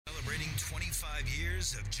25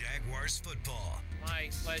 years of Jaguars football. My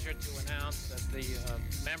pleasure to announce that the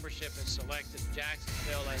membership has selected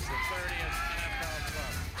Jacksonville as the 30th NFL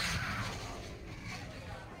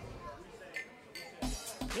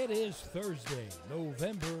club. It is Thursday,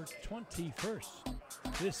 November 21st.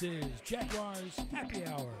 This is Jaguars Happy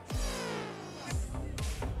Hour.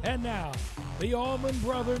 And now, the Allman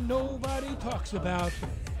brother nobody talks about,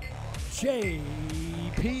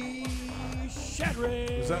 J.P. Shadrick.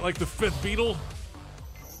 Is that like the fifth Beatle?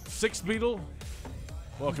 Sixth Beatle?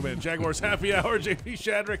 Welcome in. Jaguars Happy Hour. J.P.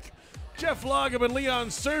 Shadrick, Jeff Logum, and Leon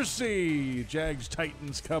Searcy. Jags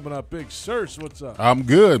Titans coming up big. Searce, what's up? I'm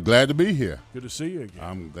good. Glad to be here. Good to see you again.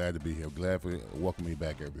 I'm glad to be here. Glad for welcome me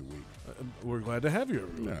back every week. We're glad to have you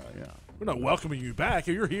every week. Yeah. We're not welcoming you back.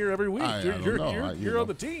 You're here every week. You're on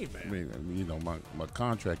the team, man. I mean, my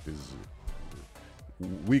contract is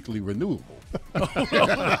weekly renewable.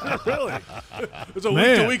 Really? It's a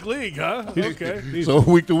week-to-week league, huh? Okay. So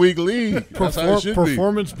week-to-week league. That's how it should be.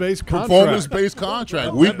 Performance-based contract. Performance-based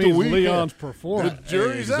contract. Week to week. Leon's performance. The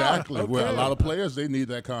jury's exactly. out. Well, Okay. a lot of players, they need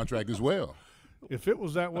that contract as well. If it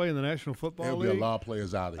was that way in the National Football There'll League, be a lot of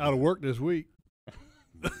players out out of work this week.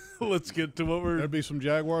 Let's get to what we're There'd be some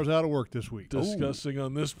Jaguars out of work this week. discussing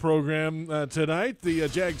on this program tonight. The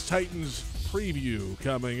Jags-Titans preview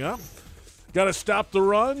coming up. Got to stop the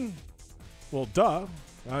run? Well, duh.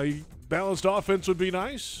 A balanced offense would be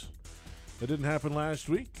nice. That didn't happen last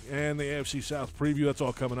week. And the AFC South preview, that's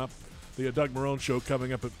all coming up. The Doug Marrone Show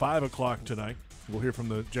coming up at 5 o'clock tonight. We'll hear from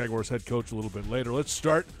the Jaguars head coach a little bit later. Let's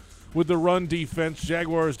start with the run defense.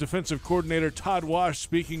 Jaguars defensive coordinator Todd Wash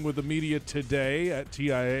speaking with the media today at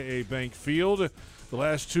TIAA Bank Field. The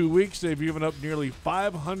last 2 weeks, they've given up nearly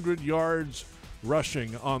 500 yards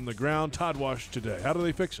rushing on the ground. Todd Wash today. How do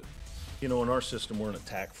they fix it? You know, in our system, we're an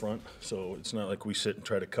attack front, so it's not like we sit and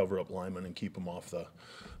try to cover up linemen and keep them off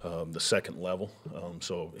the second level.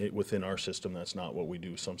 Within our system, that's not what we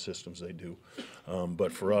do. Some systems they do,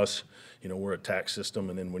 but for us, you know, we're an attack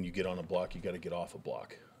system, and then when you get on a block, you got to get off a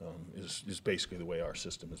block. Is basically the way our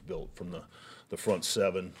system is built from the front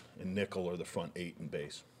seven in nickel or the front eight in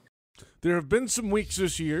base. There have been some weeks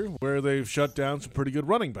this year where they've shut down some pretty good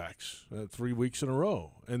running backs, 3 weeks in a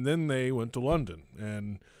row, and then they went to London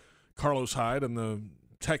and Carlos Hyde and the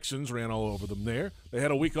Texans ran all over them there. They had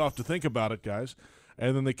a week off to think about it, guys.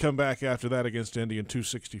 And then they come back after that against Indy in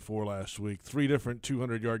 264 last week. 3 different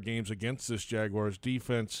 200-yard games against this Jaguars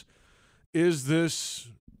defense. Is it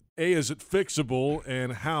fixable,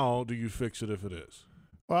 and how do you fix it if it is?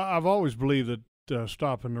 Well, I've always believed that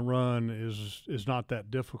stopping the run is not that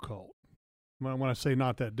difficult. When I say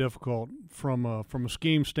not that difficult, from a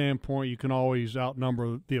scheme standpoint, you can always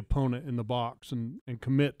outnumber the opponent in the box and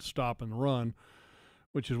commit to stopping the run,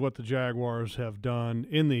 which is what the Jaguars have done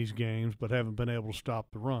in these games, but haven't been able to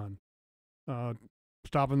stop the run.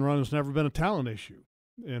 Stopping the run has never been a talent issue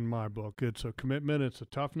in my book. It's a commitment, it's a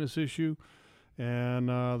toughness issue, and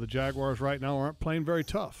the Jaguars right now aren't playing very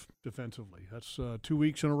tough defensively. That's 2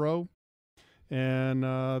 weeks in a row. And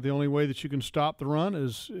the only way that you can stop the run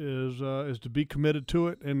is to be committed to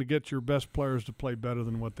it and to get your best players to play better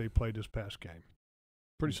than what they played this past game.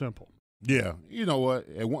 Pretty simple. Yeah. You know what?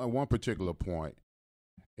 At one particular point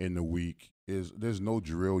in the week there's no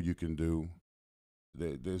drill you can do.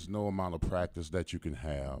 There's no amount of practice that you can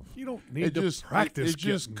have. You don't need to practice. It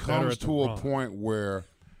just comes to a point where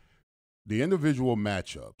the individual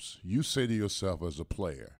matchups, you say to yourself as a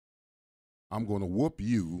player, I'm going to whoop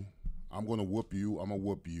you. I'm going to whoop you. I'm going to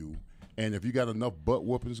whoop you. And if you got enough butt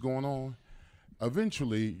whoopings going on,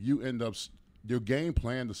 eventually you end up your game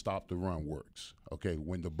plan to stop the run works. Okay,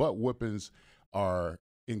 when the butt whoopings are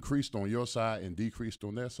increased on your side and decreased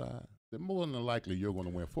on their side, then more than likely you're going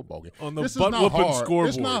to win a football game. On the butt whooping scoreboard.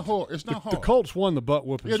 It's not hard. It's not hard. The Colts won the butt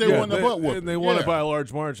whooping. Yeah, they won the butt whooping. And they won it by a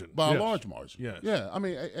large margin. By a large margin. Yes. Yeah, I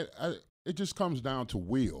mean, it just comes down to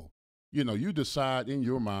will. You know, you decide in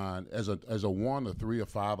your mind as a 1, a 3, a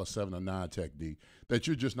 5, a 7, a 9 technique that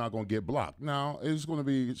you're just not going to get blocked. Now, it's going to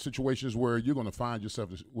be situations where you're going to find yourself.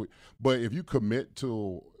 But if you commit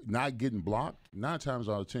to not getting blocked, 9 times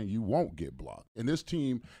out of 10 you won't get blocked. And this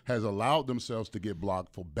team has allowed themselves to get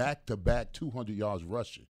blocked for back-to-back 200 yards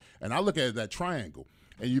rushing. And I look at that triangle.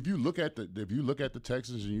 And if you look at the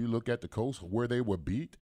Texans and you look at the Colts where they were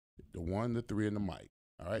beat, the 1, the 3, and the Mike.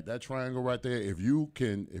 All right, that triangle right there, if you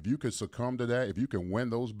can succumb to that, if you can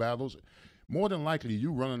win those battles, more than likely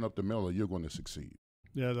you running up the middle, you're going to succeed.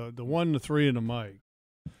 Yeah, the 1, the 3, and the Mike,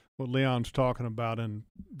 what Leon's talking about, and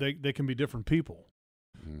they can be different people.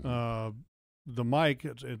 Mm-hmm. The Mike,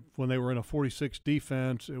 when they were in a 46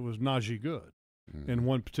 defense, it was Najee Good in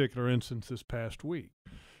one particular instance this past week.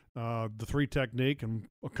 The three technique, in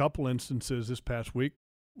a couple instances this past week,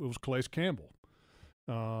 it was Calais Campbell.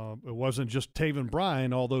 It wasn't just Taven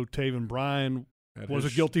Bryan, although Taven Bryan was a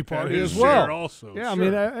guilty party as well. Also, yeah,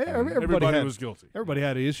 sure. I mean, everybody was guilty. Everybody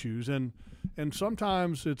had issues, and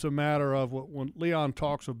sometimes it's a matter of when Leon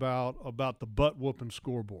talks about the butt whooping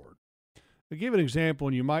scoreboard. To give an example,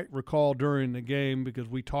 and you might recall during the game, because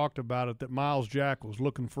we talked about it, that Miles Jack was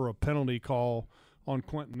looking for a penalty call on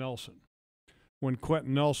Quentin Nelson. When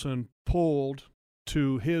Quentin Nelson pulled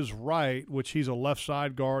to his right, which he's a left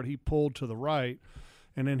side guard, he pulled to the right,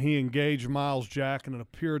 and then he engaged Miles Jack, and it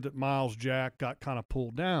appeared that Miles Jack got kind of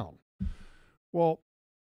pulled down. Well,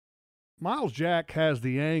 Miles Jack has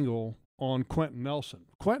the angle on Quentin Nelson.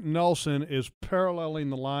 Quentin Nelson is paralleling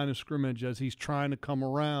the line of scrimmage as he's trying to come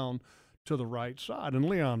around to the right side, and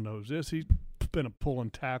Leon knows this. He's been a pull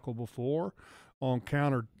and tackle before on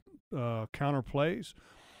counter plays.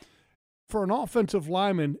 For an offensive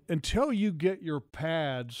lineman, until you get your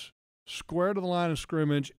pads square to the line of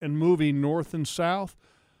scrimmage and moving north and south,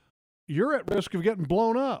 you're at risk of getting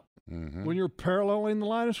blown up when you're paralleling the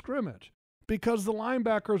line of scrimmage, because the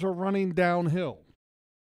linebackers are running downhill,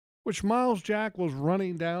 which Miles Jack was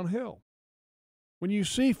running downhill. When you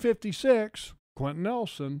see 56, Quentin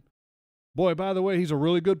Nelson, boy, by the way, he's a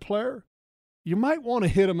really good player, you might want to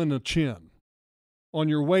hit him in the chin on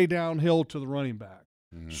your way downhill to the running back,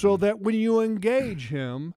 so that when you engage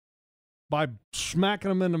him by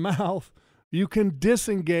smacking him in the mouth, you can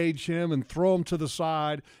disengage him and throw him to the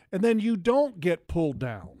side, and then you don't get pulled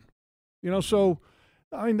down. So,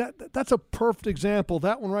 I mean, that's a perfect example.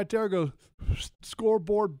 That one right there goes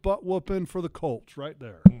scoreboard butt whooping for the Colts right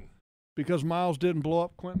there, because Miles didn't blow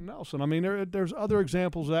up Quentin Nelson. I mean, there's other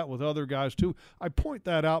examples of that with other guys too. I point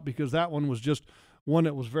that out because that one was just one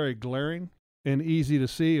that was very glaring and easy to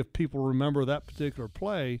see if people remember that particular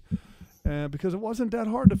play, because it wasn't that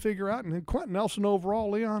hard to figure out. And Quentin Nelson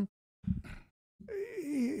overall, Leon,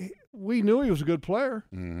 we knew he was a good player,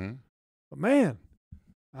 but man,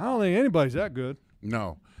 I don't think anybody's that good.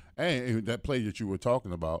 No. And that play that you were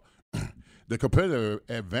talking about, the competitive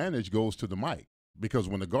advantage goes to the Mike, because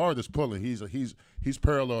when the guard is pulling, he's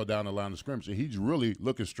parallel down the line of scrimmage, and he's really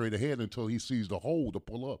looking straight ahead until he sees the hole to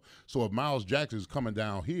pull up. So if Miles Jackson is coming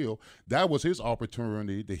downhill, that was his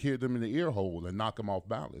opportunity to hit them in the ear hole and knock him off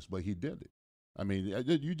balance, but he did it. I mean,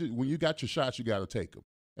 when you got your shots, you got to take them.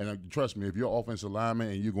 And trust me, if you're offensive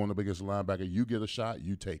lineman and you're going up against a linebacker, you get a shot,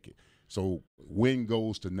 you take it. So win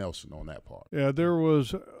goes to Nelson on that part. Yeah, there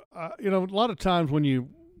was, a lot of times when you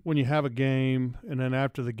have a game, and then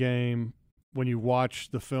after the game, when you watch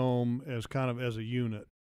the film as kind of as a unit,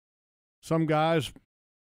 some guys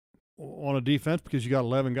on a defense, because you got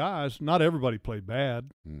 11 guys, not everybody played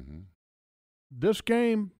bad. This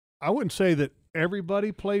game, I wouldn't say that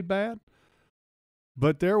everybody played bad,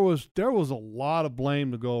 but there was a lot of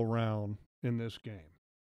blame to go around in this game,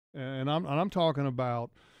 and I'm talking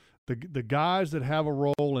about the guys that have a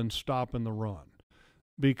role in stopping the run,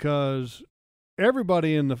 because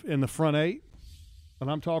everybody in the front eight, and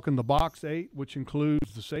I'm talking the box eight, which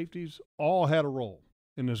includes the safeties, all had a role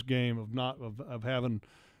in this game of having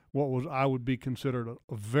what I would be considered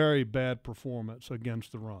a very bad performance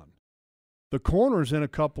against the run. The corners in a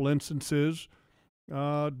couple instances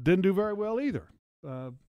didn't do very well either.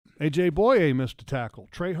 A.J. Boye missed a tackle.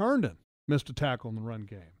 Trey Herndon missed a tackle in the run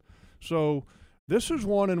game. So this is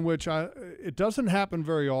one in which it doesn't happen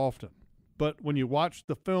very often. But when you watch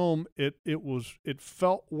the film, it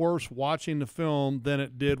felt worse watching the film than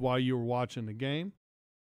it did while you were watching the game.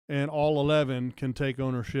 And all 11 can take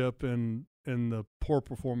ownership in the poor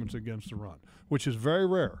performance against the run, which is very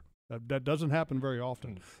rare. That doesn't happen very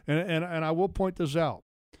often. And I will point this out.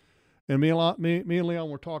 And me and Leon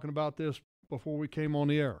were talking about this before we came on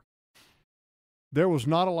the air. There was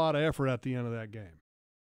not a lot of effort at the end of that game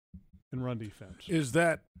in run defense. Is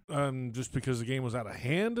that just because the game was out of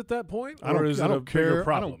hand at that point, I don't care.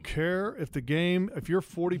 problem? I don't care if you're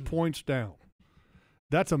 40 points down.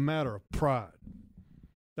 That's a matter of pride.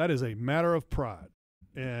 That is a matter of pride.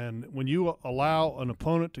 And when you allow an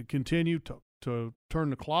opponent to continue to turn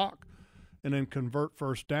the clock and then convert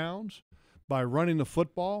first downs by running the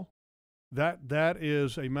football, that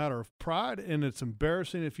is a matter of pride, and it's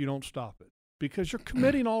embarrassing if you don't stop it, because you're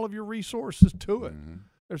committing all of your resources to it.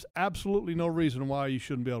 There's absolutely no reason why you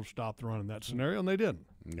shouldn't be able to stop the run in that scenario, and they didn't.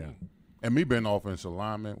 Yeah. And me being offensive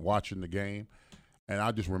lineman, watching the game, and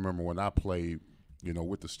I just remember when I played,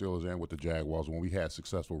 with the Steelers and with the Jaguars, when we had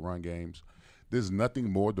successful run games, there's nothing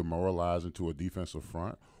more demoralizing to a defensive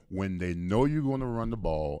front when they know you're going to run the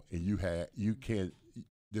ball and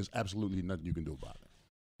there's absolutely nothing you can do about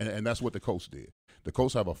it. And that's what the Colts did. The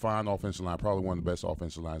Colts have a fine offensive line, probably one of the best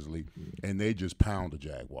offensive lines in the league, and they just pound the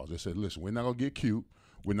Jaguars. They said, listen, we're not going to get cute.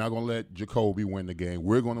 We're not going to let Jacoby win the game.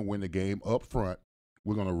 We're going to win the game up front.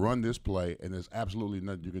 We're going to run this play, and there's absolutely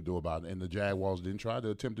nothing you can do about it. And the Jaguars didn't try to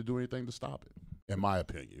attempt to do anything to stop it, in my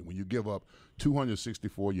opinion. When you give up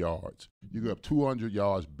 264 yards, you give up 200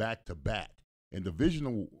 yards back-to-back in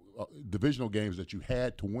divisional games that you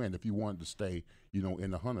had to win if you wanted to stay,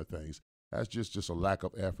 in the hunt of things. That's just a lack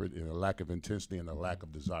of effort and a lack of intensity and a lack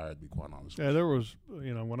of desire, to be quite honest. Yeah, there was,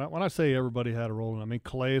 when I say everybody had a role in it, I mean,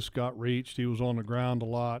 Calais got reached. He was on the ground a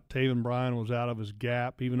lot. Taven Bryan was out of his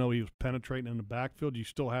gap. Even though he was penetrating in the backfield, you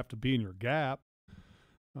still have to be in your gap.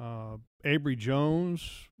 Avery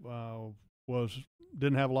Jones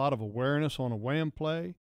didn't have a lot of awareness on a wham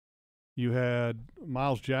play. You had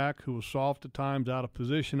Miles Jack, who was soft at times, out of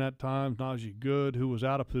position at times. Najee Good, who was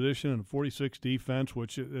out of position in the 46 defense,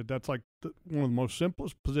 which that's like one of the most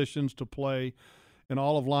simplest positions to play in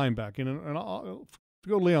all of linebacking. And I'll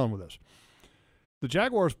go Leon with this. The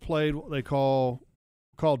Jaguars played what they call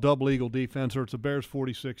double eagle defense, or it's a Bears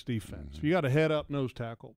 46 defense. You got a head-up nose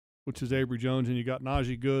tackle, which is Avery Jones, and you got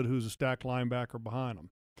Najee Good, who's a stacked linebacker behind him.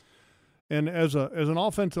 And as an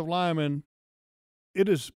offensive lineman,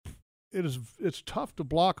 it's tough to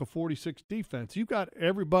block a 46 defense. You've got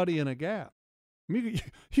everybody in a gap. I mean,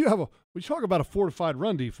 we talk about a fortified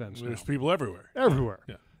run defense. There's people everywhere. Everywhere.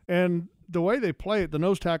 Yeah. And the way they play it, the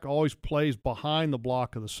nose tackle always plays behind the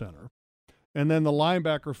block of the center. And then the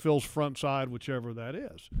linebacker fills front side, whichever that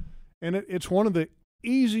is. And it's one of the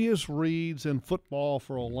easiest reads in football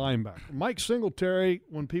for a linebacker. Mike Singletary,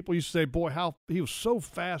 when people used to say, boy, how he was so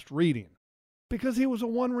fast reading, because he was a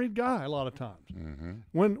one-read guy a lot of times.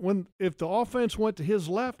 Mm-hmm. If the offense went to his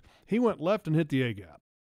left, he went left and hit the A-gap.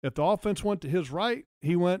 If the offense went to his right,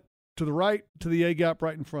 he went to the right to the A-gap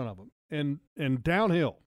right in front of him and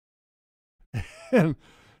downhill. And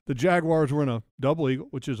the Jaguars were in a double eagle,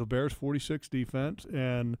 which is a Bears 46 defense,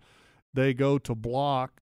 and they go to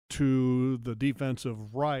block to the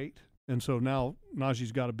defensive right. And so now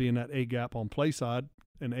Najee's got to be in that A-gap on play side,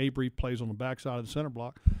 and Avery plays on the backside of the center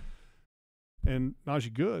block. And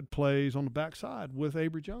Najee Good plays on the backside with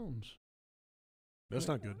Avery Jones. That's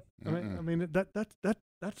not good. I mean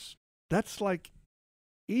that's like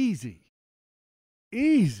easy. I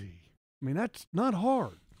mean, that's not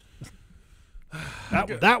hard.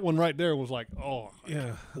 That one right there was like, oh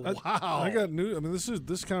yeah, wow. I got new. I mean,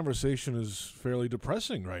 this conversation is fairly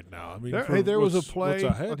depressing right now. I mean, there was a play.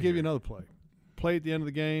 I'll give here? you another play. Play at the end of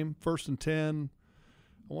the game, 1st and 10.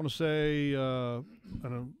 I want to say,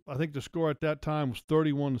 I think the score at that time was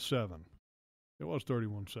 31-7. It was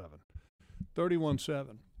 31-7. 31-7.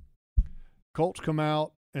 Colts come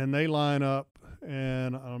out, and they line up,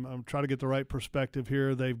 and I'm trying to get the right perspective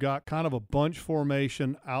here. They've got kind of a bunch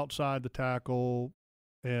formation outside the tackle,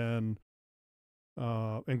 and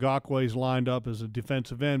Ngakwe's lined up as a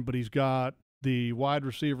defensive end, but he's got the wide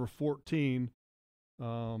receiver 14,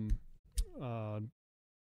 rhymes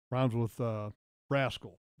with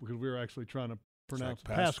Rascal, because we were actually trying to pronounce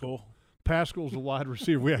Pascal. Pascal's the wide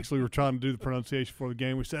receiver. We actually were trying to do the pronunciation for the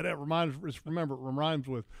game. We said it rhymes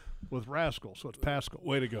with Rascal, so it's Pascal.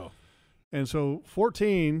 Way to go. And so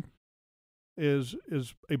 14 is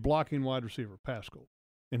a blocking wide receiver, Pascal.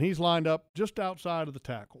 And he's lined up just outside of the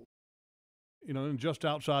tackle, and just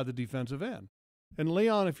outside the defensive end. And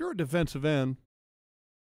Leon, if you're a defensive end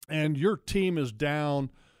and your team is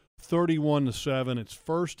down 31-7, it's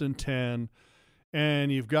 1st and 10,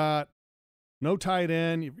 and you've got no tight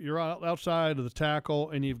end, you're outside of the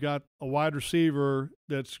tackle, and you've got a wide receiver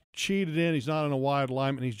that's cheated in, he's not in a wide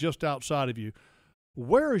alignment, he's just outside of you,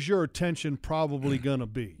 where is your attention probably going to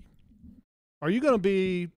be? Are you going to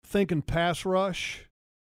be thinking pass rush,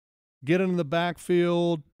 get in the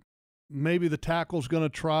backfield, maybe the tackle's going to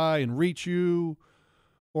try and reach you,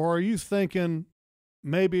 or are you thinking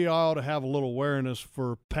maybe I ought to have a little awareness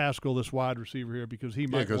for Pascal, this wide receiver here, because he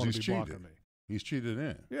might want to be blocking me? He's cheated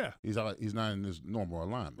in. Yeah. He's not in his normal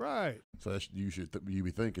alignment. Right. So you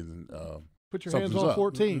be thinking put your hands on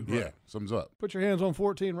 14. Yeah, something's up. Put your hands on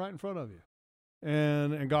 14 right in front of you.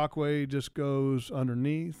 And Ngakwe just goes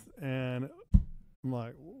underneath, and I'm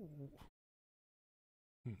like,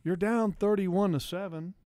 you're down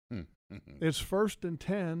 31-7. It's 1st and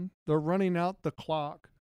 10. They're running out the clock.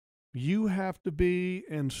 You have to be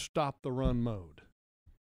in stop the run mode.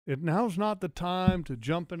 Now's not the time to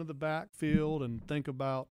jump into the backfield and think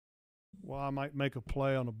about, I might make a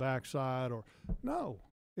play on the backside, or no.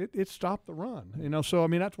 It's stop the run. So I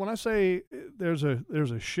mean, that's when I say there's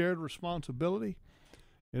a shared responsibility.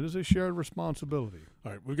 It is a shared responsibility.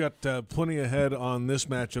 All right, we've got plenty ahead on this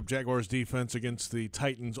matchup. Jaguars defense against the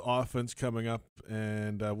Titans offense coming up,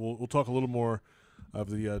 and we'll talk a little more of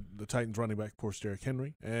the Titans running back, of course, Derrick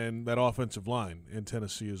Henry, and that offensive line in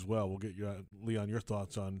Tennessee as well. We'll get you, Leon, your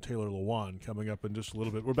thoughts on Taylor Lewan coming up in just a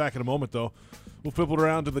little bit. We're back in a moment, though. We'll flip it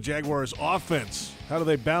around to the Jaguars offense. How do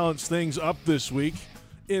they balance things up this week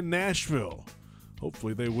in Nashville?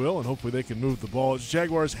 Hopefully they will, and hopefully they can move the ball. It's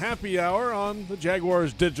Jaguars Happy Hour on the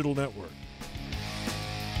Jaguars Digital Network.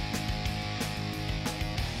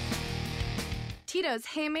 Tito's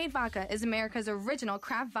Handmade Vodka is America's original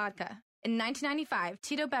craft vodka. In 1995,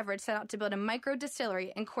 Tito Beverage set out to build a micro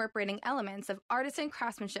distillery incorporating elements of artisan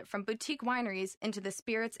craftsmanship from boutique wineries into the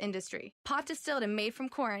spirits industry. Pot distilled and made from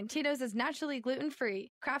corn, Tito's is naturally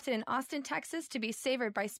gluten-free, crafted in Austin, Texas to be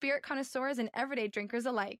savored by spirit connoisseurs and everyday drinkers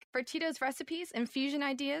alike. For Tito's recipes, infusion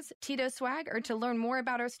ideas, Tito's swag, or to learn more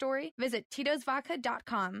about our story, visit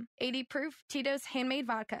titosvodka.com. 80 proof Tito's Handmade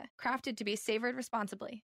Vodka, crafted to be savored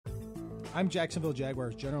responsibly. I'm Jacksonville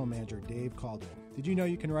Jaguars General Manager Dave Caldwell. Did you know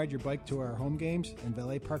you can ride your bike to our home games and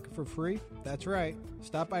valet park it for free? That's right.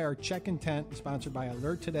 Stop by our check-in tent, sponsored by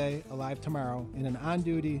Alert Today, Alive Tomorrow, and an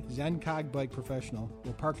on-duty ZenCog bike professional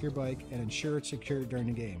will park your bike and ensure it's secure during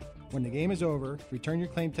the game. When the game is over, return your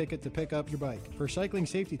claim ticket to pick up your bike. For cycling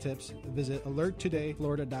safety tips, visit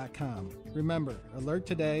alerttodayflorida.com. Remember, Alert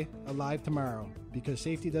Today, Alive Tomorrow, because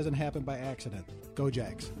safety doesn't happen by accident. Go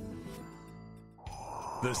Jags.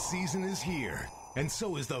 The season is here, and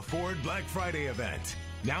so is the Ford Black Friday event.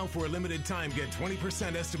 Now for a limited time, get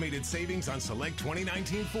 20% estimated savings on select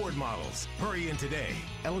 2019 Ford models. Hurry in today.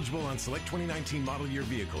 Eligible on select 2019 model year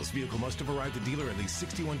vehicles. Vehicle must have arrived at dealer at least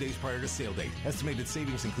 61 days prior to sale date. Estimated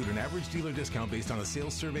savings include an average dealer discount based on a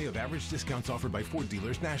sales survey of average discounts offered by Ford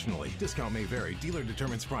dealers nationally. Discount may vary. Dealer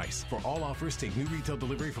determines price. For all offers, take new retail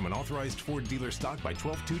delivery from an authorized Ford dealer stock by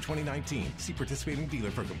 12/2/2019. See participating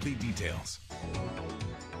dealer for complete details.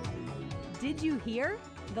 Did you hear?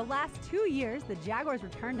 The last 2 years, the Jaguars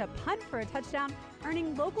returned a punt for a touchdown,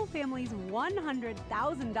 earning local families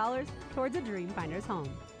 $100,000 towards a Dreamfinders home.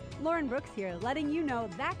 Lauren Brooks here, letting you know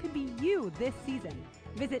that could be you this season.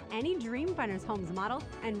 Visit any Dreamfinders Homes model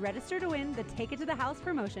and register to win the Take It to the House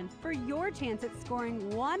promotion for your chance at scoring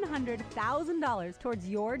 $100,000 towards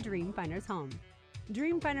your Dreamfinders home.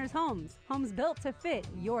 Dreamfinders Homes, homes built to fit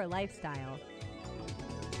your lifestyle.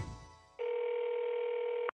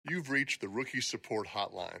 You've reached the Rookie Support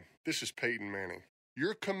Hotline. This is Peyton Manning.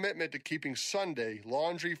 Your commitment to keeping Sunday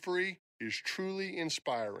laundry-free is truly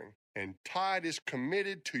inspiring, and Tide is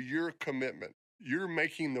committed to your commitment. You're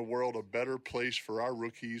making the world a better place for our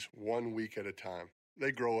rookies 1 week at a time.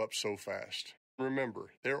 They grow up so fast.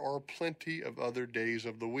 Remember, there are plenty of other days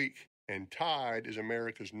of the week, and Tide is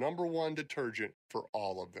America's #1 detergent for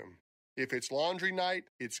all of them. If it's laundry night,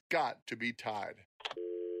 it's got to be Tide.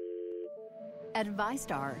 At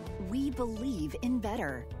VyStar, we believe in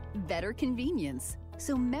better convenience,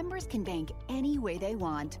 so members can bank any way they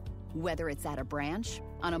want, whether it's at a branch,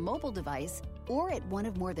 on a mobile device, or at one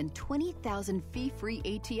of more than 20,000 fee-free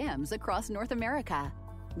ATMs across North America.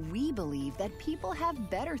 We believe that people have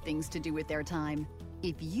better things to do with their time.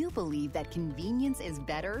 If you believe that convenience is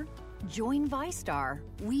better, join VyStar.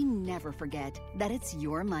 We never forget that it's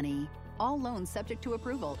your money. All loans subject to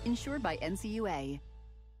approval, insured by NCUA.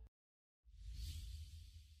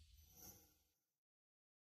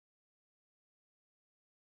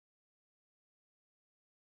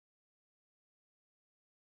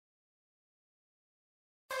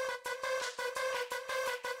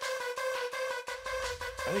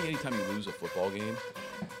 I think anytime you lose a football game,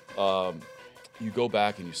 you go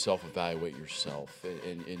back and you self-evaluate yourself,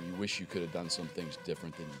 and you wish you could have done some things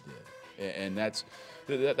different than you did. And that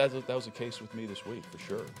was the case with me this week, for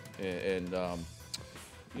sure. And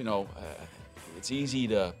it's easy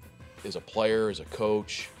to, as a player, as a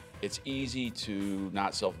coach, it's easy to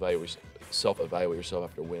not self-evaluate yourself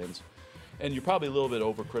after wins. And you're probably a little bit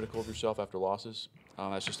overcritical of yourself after losses.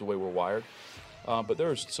 That's just the way we're wired. But there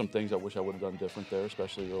are some things I wish I would have done different there,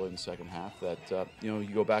 especially early in the second half, that you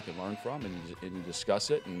go back and learn from, and you discuss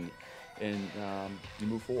it, and you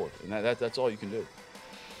move forward. And that's all you can do.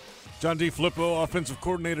 John DeFilippo, offensive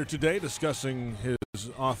coordinator today, discussing his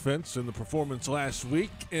offense and the performance last week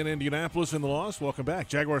in Indianapolis in the loss. Welcome back.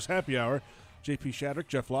 Jaguars Happy Hour. J.P. Shadrick,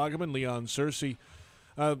 Jeff Lageman, Leon Searcy.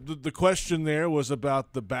 The question there was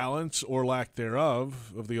about the balance or lack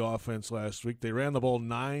thereof of the offense last week. They ran the ball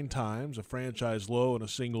 9 times, a franchise low in a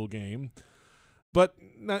single game. But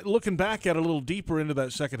looking back at it a little deeper into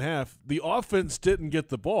that second half, the offense didn't get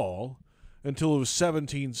the ball until it was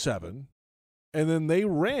 17-7. And then they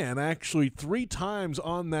ran actually 3 times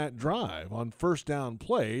on that drive on first down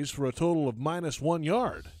plays for a total of -1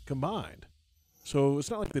 yard combined. So it's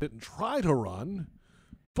not like they didn't try to run,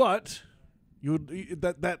 but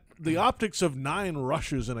the optics of 9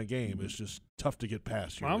 rushes in a game is just tough to get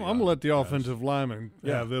past. I'm going to let the offensive lineman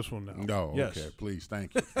have this one now. No, Yes. okay, please,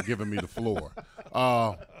 thank you for giving me the floor.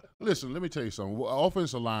 Listen, let me tell you something.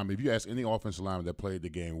 Offensive lineman, if you ask any offensive lineman that played the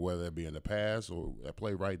game, whether it be in the past or that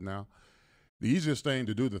play right now, the easiest thing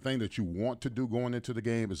to do, the thing that you want to do going into the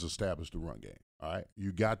game is establish the run game, all right?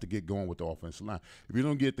 You got to get going with the offensive line. If you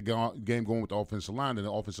don't get the game going with the offensive line, then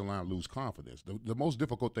the offensive line lose confidence. The most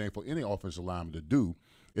difficult thing for any offensive lineman to do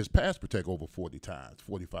is pass protect over 40 times,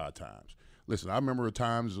 45 times. Listen, I remember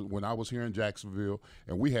times when I was here in Jacksonville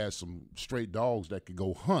and we had some straight dogs that could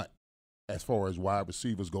go hunt as far as wide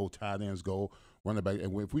receivers go, tight ends go, running back.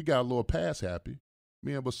 And if we got a little pass happy,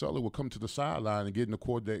 me and Baselli would come to the sideline and get in the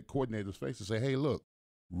coordinator's face and say, hey, look,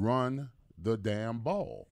 run the damn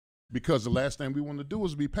ball. Because the last thing we want to do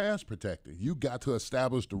is be pass protected. You got to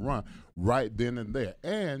establish the run right then and there.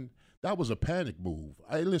 And that was a panic move.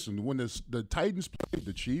 Listen, when the Titans played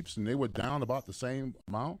the Chiefs and they were down about the same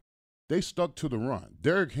amount, they stuck to the run.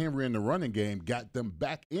 Derrick Henry in the running game got them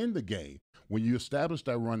back in the game. When you establish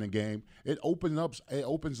that running game, it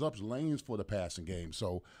opens up lanes for the passing game.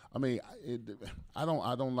 So, I mean, I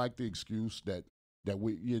don't like the excuse that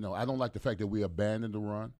we, I don't like the fact that we abandoned the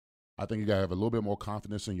run. I think you got to have a little bit more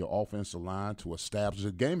confidence in your offensive line to establish.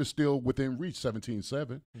 The game is still within reach,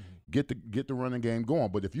 17-7. Get the running game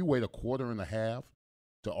going. But if you wait a quarter and a half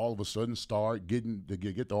to all of a sudden start get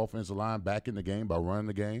the offensive line back in the game by running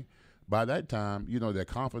the game, by that time, their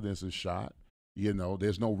confidence is shot.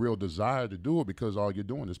 There's no real desire to do it because all you're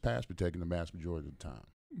doing is pass protecting the vast majority of the time.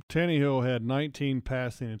 Tannehill had 19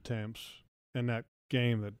 passing attempts in that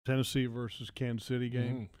game, the Tennessee versus Kansas City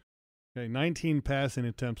game. Okay, 19 passing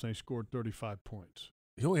attempts, and they scored 35 points.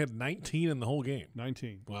 He only had 19 in the whole game.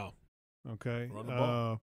 19. Wow. Okay. Run the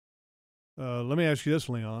ball. Let me ask you this,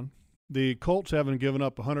 Leon. The Colts haven't given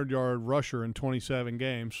up a 100-yard rusher in 27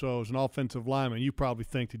 games, so as an offensive lineman, you probably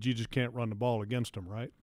think that you just can't run the ball against them,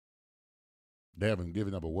 right? They haven't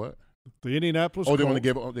given up a what? The Indianapolis Colts.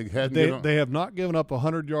 They have not given up a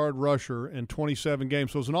 100-yard rusher in 27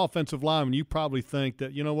 games. So as an offensive lineman, you probably think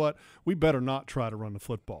that, you know what, we better not try to run the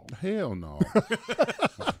football. Hell no.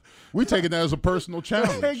 We take it as a personal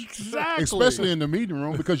challenge. Exactly. Especially in the meeting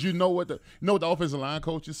room because you know what the offensive line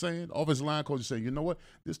coach is saying? The offensive line coach is saying, you know what,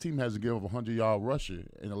 this team hasn't given up a 100-yard rusher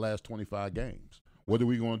in the last 25 games. What are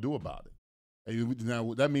we going to do about it? And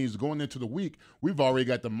now, that means going into the week, we've already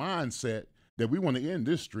got the mindset that we want to end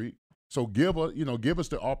this streak. So give us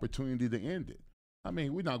the opportunity to end it. I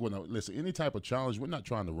mean, we're not going to listen. Any type of challenge, we're not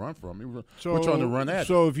trying to run from. We're trying to run at it.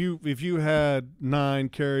 So if you had 9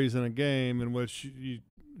 carries in a game in which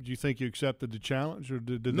do you think you accepted the challenge, or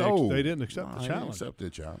did no, they didn't accept the challenge? I didn't accept the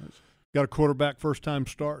challenge. Got a quarterback first time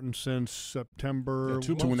starting since September.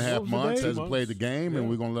 2.5 months, hasn't played the game, and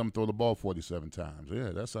we're going to let him throw the ball 47 times. Yeah,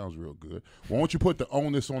 that sounds real good. Why don't you put the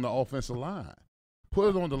onus on the offensive line?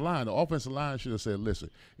 Put it on the line. The offensive line should have said, listen,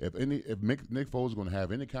 if Nick Foles is going to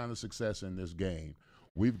have any kind of success in this game,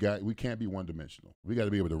 we can't be one-dimensional. We got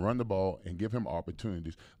to be able to run the ball and give him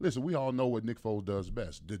opportunities. Listen, we all know what Nick Foles does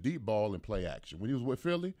best, the deep ball and play action. When he was with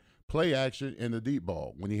Philly, play action and the deep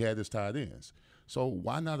ball when he had his tight ends. So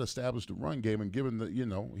why not establish the run game and give him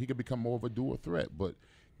he could become more of a dual threat. But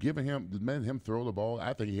letting him throw the ball,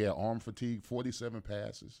 I think he had arm fatigue, 47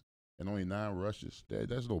 passes. And only 9 rushes.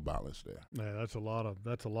 There's no balance there. Yeah, that's a lot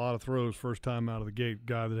of throws first time out of the gate.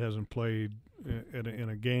 Guy that hasn't played in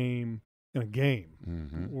a game.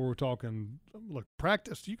 Mm-hmm. We're talking, look,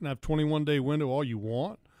 practice. You can have 21-day window all you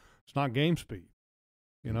want. It's not game speed,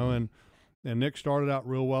 And Nick started out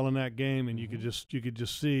real well in that game, and you could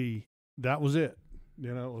just see that was it.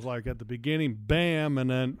 It was like at the beginning, bam, and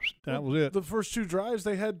then that was it. The first 2 drives,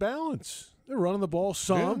 they had balance. They're running the ball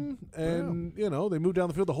some, and they moved down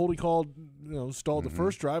the field. The holding call, stalled the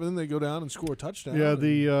first drive, and then they go down and score a touchdown. Yeah,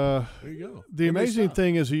 there you go. The amazing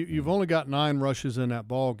thing is you've only got 9 rushes in that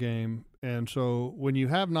ball game, and so when you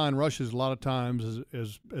have 9 rushes, a lot of times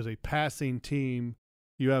as a passing team,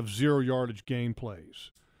 you have 0 yardage gain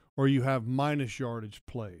plays, or you have minus yardage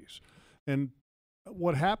plays, and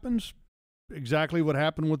what happens? Exactly what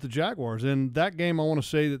happened with the Jaguars. In that game, I want to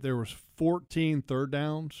say that there was 14 third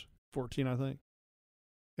downs. 14, I think.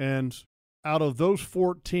 And out of those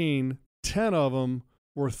 14, 10 of them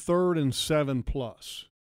were 3rd and 7 plus.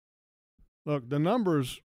 Look, the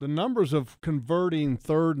numbers of converting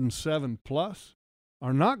 3rd and 7 plus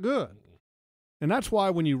are not good. And that's why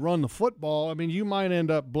when you run the football, I mean, you might end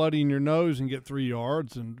up bloodying your nose and get 3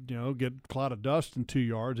 yards and, get a cloud of dust in 2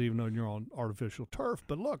 yards, even though you're on artificial turf.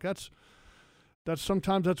 But look, that's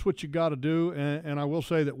sometimes that's what you got to do. And I will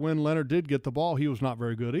say that when Leonard did get the ball, he was not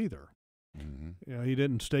very good either. Mm-hmm. He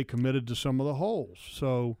didn't stay committed to some of the holes.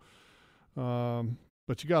 So,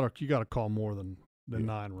 but you got to call more than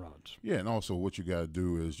 9 runs. Yeah, and also what you got to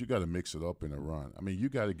do is you got to mix it up in a run. I mean, you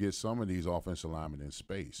got to get some of these offensive linemen in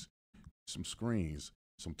space. Some screens,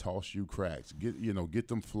 some toss you cracks, get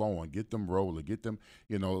them flowing, get them rolling, get them,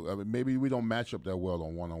 maybe we don't match up that well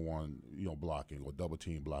on one-on-one, blocking or double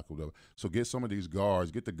team block or whatever. So get some of these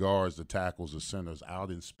guards, get the guards, the tackles, the centers out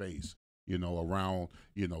in space, around,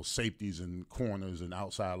 safeties and corners and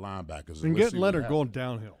outside linebackers. And get Leonard going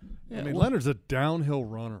downhill. Yeah, Leonard's a downhill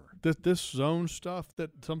runner. This zone stuff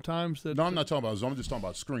that sometimes that. No, I'm not talking about zone. I'm just talking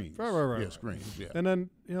about screens. Right. Yeah, screens. Yeah. And then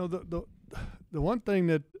the one thing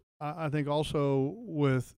that I think also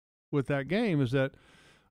with that game is that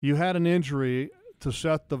you had an injury to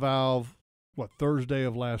Seth DeValve, Thursday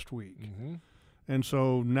of last week. Mm-hmm. And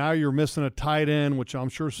so now you're missing a tight end, which I'm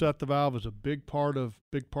sure Seth DeValve is a big part of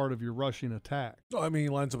your rushing attack. Oh, I mean, he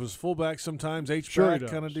lines up as fullback sometimes, H-back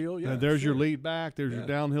kind of deal. Yeah, and there's your lead back. There's your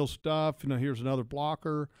downhill stuff. Here's another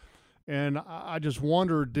blocker. And I just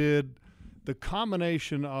wonder, did the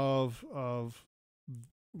combination of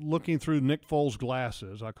looking through Nick Foles'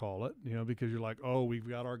 glasses, I call it, because you're like, oh, we've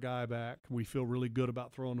got our guy back. We feel really good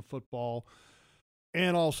about throwing the football.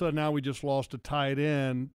 And all of a sudden now we just lost a tight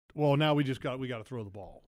end. Well, now we got to throw the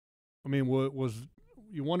ball. I mean,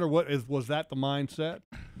 you wonder was that the mindset?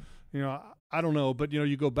 I don't know, but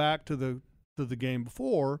you go back to the game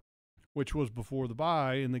before, which was before the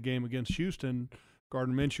bye in the game against Houston.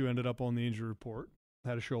 Gardner Minshew ended up on the injury report,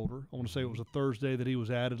 had a shoulder. I want to say it was a Thursday that he was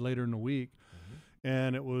added later in the week.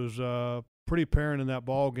 And it was pretty apparent in that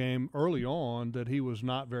ball game early on that he was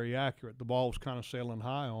not very accurate. The ball was kind of sailing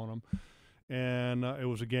high on him. And it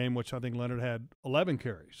was a game which I think Leonard had 11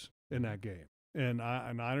 carries in that game. And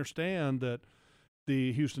I understand that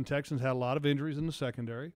the Houston Texans had a lot of injuries in the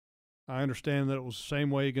secondary. I understand that it was the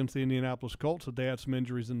same way against the Indianapolis Colts, that they had some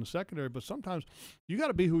injuries in the secondary. But sometimes you got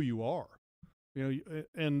to be who you are.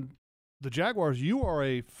 And the Jaguars, you are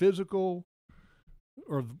a physical –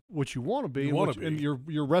 or what you want to be, and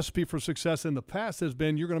your recipe for success in the past has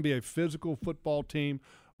been you're going to be a physical football team,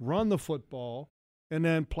 run the football, and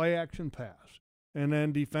then play action pass. And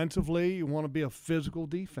then defensively, you want to be a physical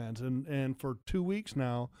defense. And for 2 weeks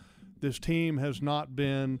now, this team has not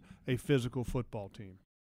been a physical football team.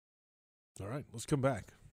 All right, let's come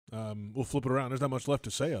back. We'll flip it around. There's not much left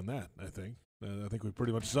to say on that, I think. I think we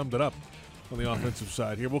pretty much summed it up on the offensive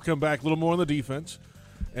side here. We'll come back a little more on the defense.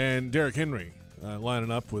 And Derrick Henry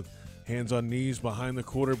lining up with hands on knees behind the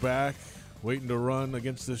quarterback, waiting to run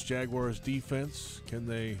against this Jaguars defense. Can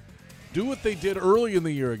they do what they did early in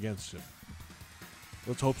the year against him?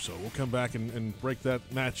 Let's hope so. We'll come back and break that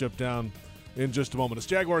matchup down in just a moment. It's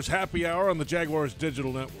Jaguars Happy Hour on the Jaguars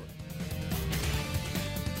Digital Network.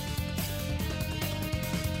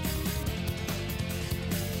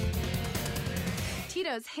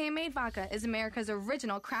 Tito's Handmade Vodka is America's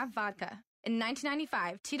original craft vodka. In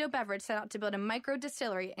 1995, Tito Beverage set out to build a micro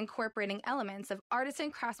distillery incorporating elements of artisan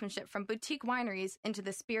craftsmanship from boutique wineries into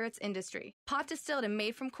the spirits industry. Pot distilled and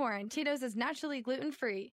made from corn, Tito's is naturally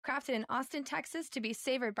gluten-free, crafted in Austin, Texas to be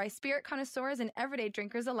savored by spirit connoisseurs and everyday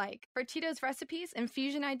drinkers alike. For Tito's recipes,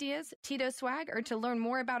 infusion ideas, Tito's swag, or to learn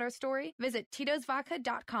more about our story, visit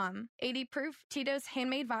Tito'sVodka.com. 80 proof Tito's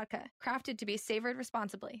Handmade Vodka, crafted to be savored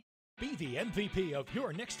responsibly. Be the MVP of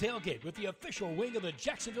your next tailgate with the official wing of the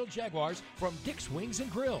Jacksonville Jaguars from Dick's Wings and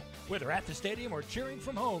Grill. Whether at the stadium or cheering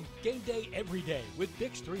from home, game day every day with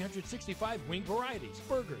Dick's 365 wing varieties,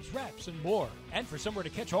 burgers, wraps, and more. And for somewhere to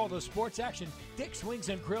catch all the sports action, Dick's Wings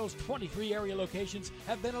and Grill's 23 area locations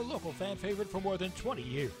have been a local fan favorite for more than 20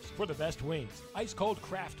 years. For the best wings, ice-cold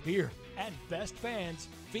craft beer, and best fans,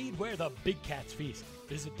 feed where the big cats feast.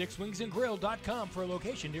 Visit DicksWingsAndGrill.com for a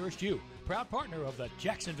location nearest you. Proud partner of the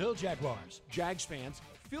Jacksonville Jaguars. Jags fans,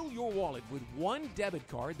 fill your wallet with one debit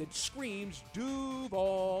card that screams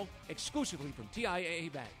Duval, exclusively from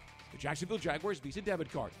TIAA Bank. The Jacksonville Jaguars Visa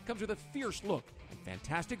debit card comes with a fierce look and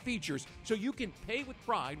fantastic features so you can pay with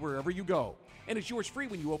pride wherever you go. And it's yours free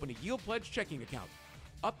when you open a Yield Pledge checking account.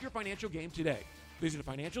 Up your financial game today. Visit a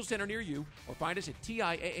financial center near you or find us at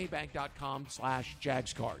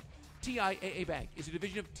TIAABank.com/JagsCard. TIAA Bank is a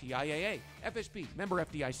division of TIAA, FSB, member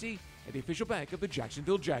FDIC, and the official bank of the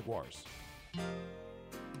Jacksonville Jaguars.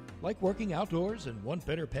 Like working outdoors and want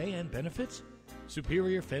better pay and benefits?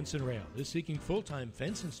 Superior Fence and Rail is seeking full-time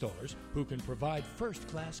fence installers who can provide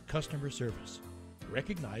first-class customer service.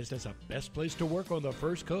 Recognized as a best place to work on the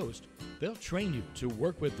First Coast, they'll train you to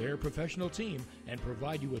work with their professional team and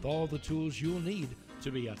provide you with all the tools you'll need to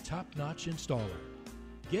be a top-notch installer.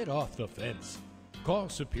 Get off the fence. Call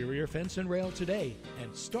Superior Fence and Rail today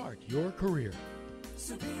and start your career.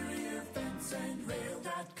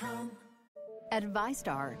 SuperiorFenceandRail.com. At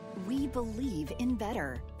ViStar, we believe in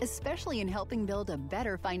better, especially in helping build a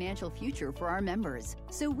better financial future for our members.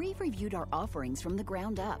 So we've reviewed our offerings from the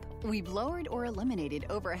ground up. We've lowered or eliminated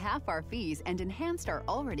over half our fees and enhanced our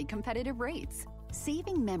already competitive rates,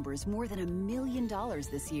 saving members more than $1 million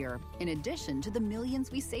this year, in addition to the millions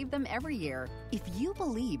we save them every year. If you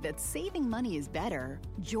believe that saving money is better,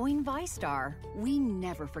 join ViStar. We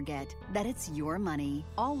never forget that it's your money.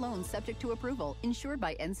 All loans subject to approval, insured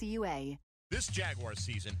by NCUA. This Jaguar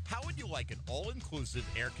season, how would you like an all-inclusive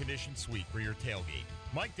air-conditioned suite for your tailgate?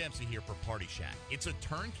 Mike Dempsey here for Party Shack. It's a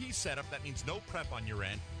turnkey setup that means no prep on your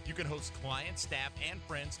end. You can host clients, staff, and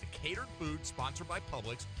friends to catered food sponsored by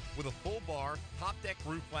Publix with a full bar, top deck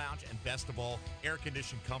roof lounge, and best of all,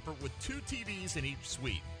 air-conditioned comfort with 2 TVs in each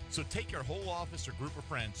suite. So take your whole office or group of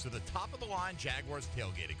friends to the top-of-the-line Jaguars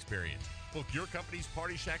tailgate experience. Book your company's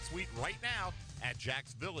Party Shack suite right now at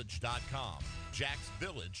jacksvillage.com.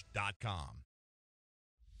 jacksvillage.com.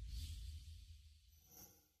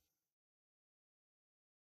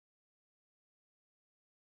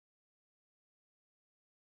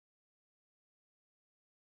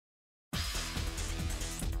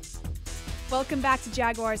 Welcome back to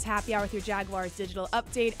Jaguars Happy Hour with your Jaguars Digital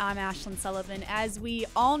Update. I'm Ashlyn Sullivan. As we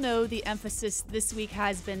all know, the emphasis this week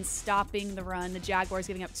has been stopping the run. The Jaguars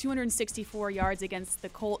giving up 264 yards against the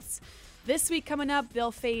Colts. This week coming up,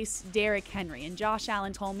 they'll face Derrick Henry. And Josh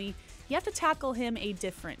Allen told me you have to tackle him a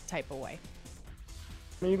different type of way.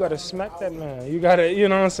 You got to smack that man. You got to, you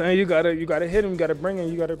know what I'm saying? You got to hit him. You got to bring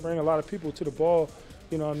him. You got to bring a lot of people to the ball.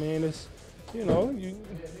 You know what I mean? It's, you know,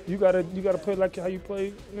 you gotta play like how you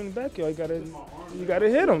play in the backyard. You gotta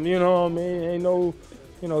hit them. You know what I mean? Ain't no,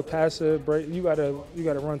 you know, pass it, break. You gotta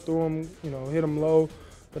run through them. You know, hit them low,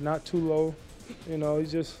 but not too low. You know,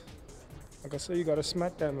 he's just like I said. You gotta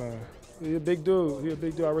smack that man. He's a big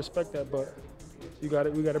dude. I respect that, but we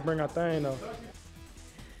gotta bring our thing though.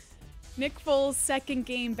 Nick Foles' second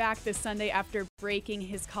game back this Sunday after breaking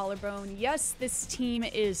his collarbone. Yes, this team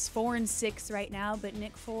is 4-6 right now, but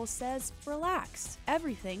Nick Foles says, relax.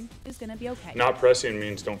 Everything is going to be okay. Not pressing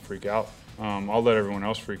means don't freak out. I'll let everyone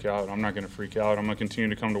else freak out. I'm not going to freak out. I'm going to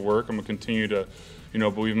continue to come to work. I'm going to continue to,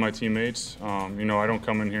 believe in my teammates. I don't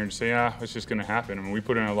come in here and say, it's just going to happen. I mean, we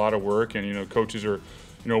put in a lot of work, and, coaches are,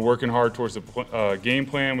 working hard towards the game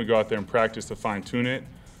plan. We go out there and practice to fine-tune it.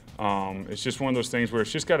 It's just one of those things where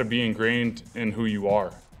it's just got to be ingrained in who you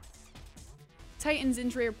are. Titans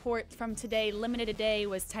injury report from today. Limited today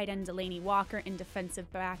was tight end Delaney Walker and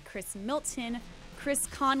defensive back Chris Milton. Chris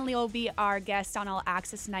Connolly will be our guest on All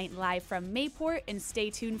Access Night live from Mayport. And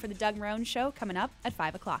stay tuned for the Doug Marrone Show coming up at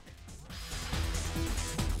 5 o'clock.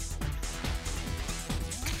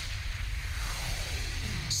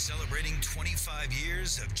 Celebrating 25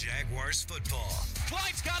 years of Jaguars football.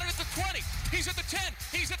 Clyde's got it at the 20. He's at the 10.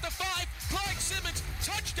 He's at the 5. Clyde Simmons,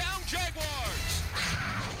 touchdown Jaguars.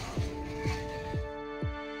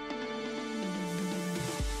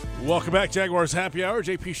 Welcome back, Jaguars Happy Hour.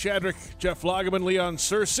 JP Shadrick, Jeff Lageman, Leon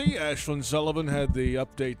Searcy. Ashlyn Sullivan had the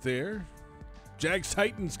update there. Jags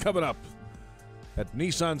Titans coming up at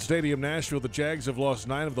Nissan Stadium, Nashville. The Jags have lost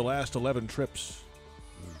 9 of the last 11 trips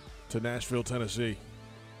to Nashville, Tennessee.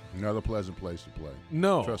 Another pleasant place to play.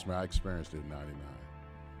 No. Trust me, I experienced it in 99.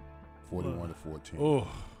 41-14. Oh.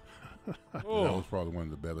 That was probably one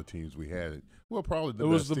of the better teams we had. Well, probably the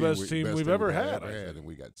best team we've ever had. And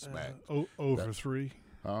we got smacked. 0-3.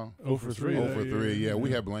 Huh? 0-3. 0-3, yeah.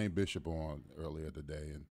 We had Blaine Bishop on earlier today,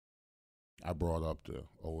 and I brought up the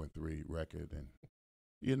 0-3 record.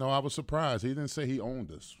 And, I was surprised. He didn't say he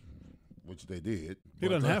owned us, which they did. He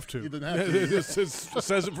doesn't have to. He doesn't have to. It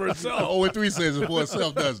says it for itself. 0-3 says it for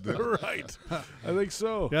itself, doesn't it? Right. I think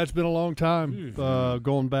so. Yeah, it's been a long time.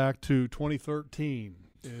 Going back to 2013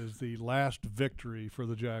 is the last victory for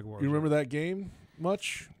the Jaguars. You remember that game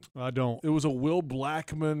much? I don't. It was a Will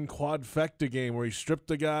Blackman quadfecta game where he stripped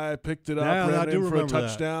the guy, picked it up, ran in for a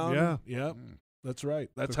touchdown. That. Yeah. That's right.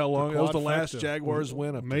 That's how long. That was the last Jaguars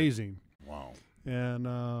win. Amazing. Wow. And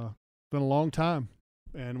been a long time.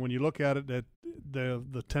 And when you look at it, that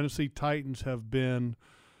the Tennessee Titans have been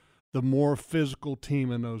the more physical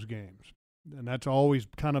team in those games. And that's always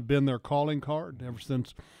kind of been their calling card ever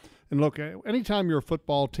since. And look, anytime you're a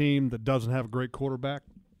football team that doesn't have a great quarterback,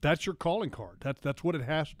 that's your calling card. That's what it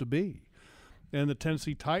has to be. And the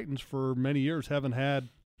Tennessee Titans for many years haven't had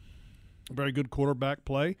Very good quarterback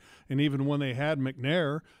play. And even when they had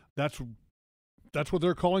McNair, that's what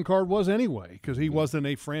their calling card was anyway, because he wasn't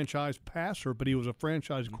a franchise passer, but he was a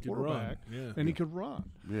franchise quarterback, and he could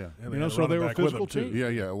run. Yeah. And so they were a physical team.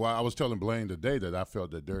 Yeah. Well, I was telling Blaine today that I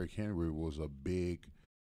felt that Derrick Henry was a big,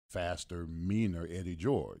 faster, meaner Eddie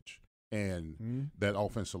George. And that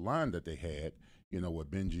offensive line that they had,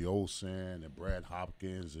 with Benji Olsen and Brad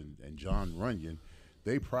Hopkins and John Runyon,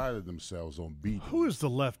 they prided themselves on beating. Who is the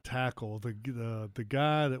left tackle? The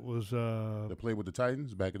guy that was that played with the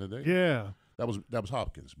Titans back in the day? Yeah. That was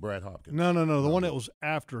Hopkins, Brad Hopkins. No, the one that was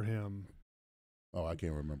after him. Oh, I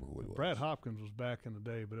can't remember who it was. Brad Hopkins was back in the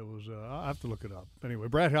day, but it was I have to look it up. Anyway,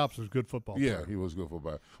 Brad Hopkins was a good football player. Yeah, he was good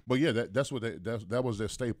football. But yeah, that was their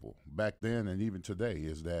staple back then, and even today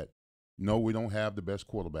is that no, we don't have the best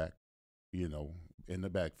quarterback, in the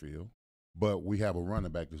backfield, but we have a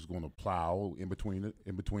running back that's going to plow in between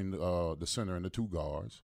the center and the two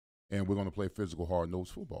guards, and we're going to play physical,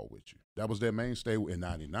 hard-nosed football with you. That was their mainstay in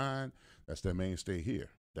 '99. That's their mainstay here.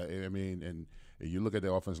 And you look at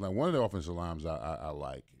the offensive line. One of the offensive lines I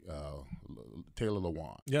like, Taylor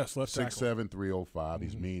Lewan. Yes, left tackle. 6'7", 305.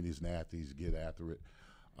 He's mean. He's nasty. He's get after it.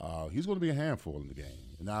 He's going to be a handful in the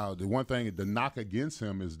game. Now, the knock against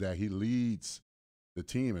him is that he leads the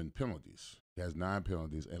team in penalties. He has 9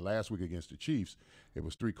 penalties. And last week against the Chiefs, it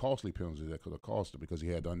was 3 costly penalties that could have cost him because he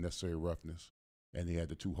had unnecessary roughness and he had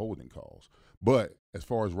the 2 holding calls. But as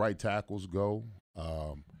far as right tackles go,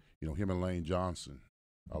 him and Lane Johnson,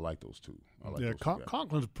 I like those two.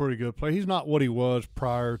 Conklin's a pretty good player. He's not what he was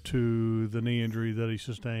prior to the knee injury that he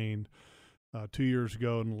sustained 2 years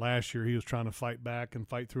ago, and last year he was trying to fight back and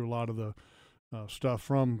fight through a lot of the stuff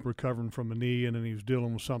from recovering from a knee, and then he was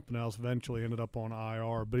dealing with something else. Eventually ended up on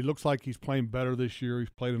IR, but he looks like he's playing better this year. He's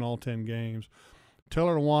played in all 10 games.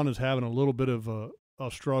 Taylor Lewan is having a little bit of a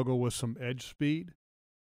struggle with some edge speed,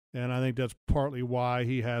 and I think that's partly why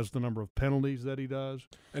he has the number of penalties that he does.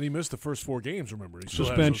 And he missed the first 4 games, remember.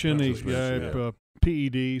 Suspension,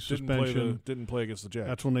 PED, suspension. Didn't play against the Jags.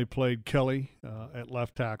 That's when they played Kelly at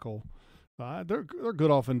left tackle. They're good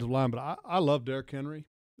offensive line, but I love Derrick Henry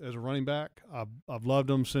as a running back. I've loved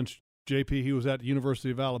him since JP. He was at the University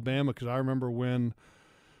of Alabama, because I remember when,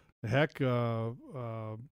 the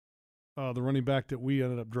running back that we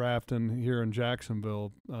ended up drafting here in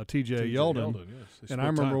Jacksonville, T.J. Yeldon. Yes. And I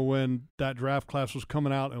remember when that draft class was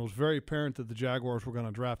coming out, and it was very apparent that the Jaguars were going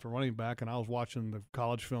to draft a running back, and I was watching the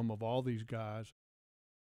college film of all these guys.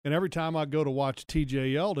 And every time I go to watch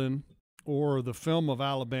T.J. Yeldon or the film of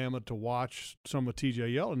Alabama to watch some of T.J.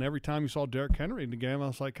 Yeldon, every time you saw Derrick Henry in the game, I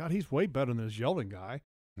was like, God, he's way better than this Yeldon guy.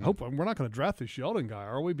 I hope we're not going to draft this Yeldon guy,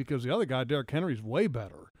 are we? Because the other guy, Derrick Henry, is way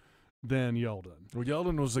better than Yeldon. Well,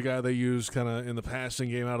 Yeldon was the guy they used kind of in the passing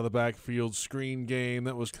game out of the backfield, screen game.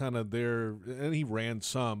 That was kind of their – and he ran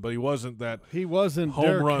some, but he wasn't that home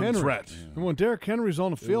Derrick run Henry. threat. Yeah. And when Derrick Henry's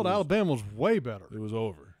on the field, Alabama was way better. It was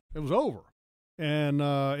over. And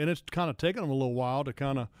it's kind of taken him a little while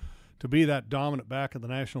to be that dominant back at the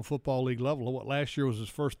National Football League level. What last year was his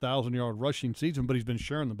first 1,000-yard rushing season, but he's been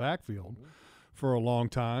sharing the backfield for a long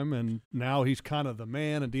time, and now he's kind of the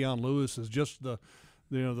man, and Deion Lewis is just the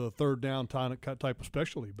third down type of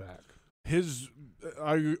specialty back.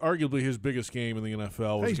 Arguably his biggest game in the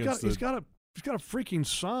NFL was he's got a freaking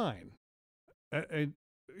sign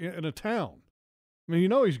in a town. I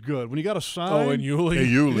mean, he's good. When you got a sign. Oh, in Yulee?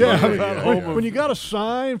 Yeah. When you got a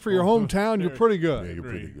sign for your hometown, you're pretty good. Yeah, you're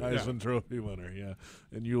pretty good. Heisman Trophy winner,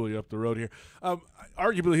 and Yulee up the road here.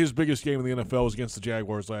 Arguably his biggest game in the NFL was against the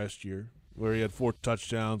Jaguars last year, where he had 4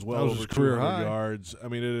 touchdowns, well over 200 yards. I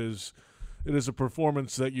mean, it is a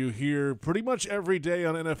performance that you hear pretty much every day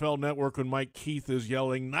on NFL Network when Mike Keith is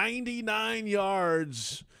yelling 99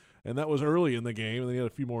 yards, and that was early in the game, and then he had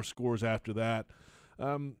a few more scores after that.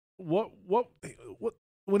 What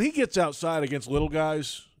when he gets outside against little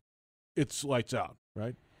guys, it's lights out,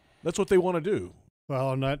 right? That's what they want to do. Well,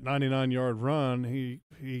 on that 99-yard run,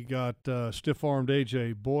 he got stiff-armed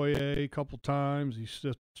A.J. Boye a couple times. He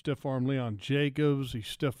stiff-armed Leon Jacobs. He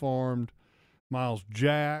stiff-armed Miles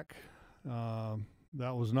Jack.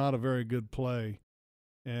 That was not a very good play.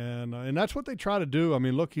 And that's what they try to do. I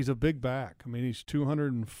mean, look, he's a big back. I mean, he's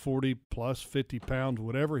 240 plus 50 pounds,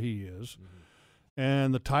 whatever he is. Mm-hmm.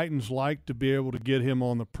 And the Titans like to be able to get him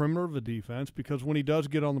on the perimeter of the defense, because when he does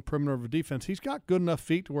get on the perimeter of the defense, he's got good enough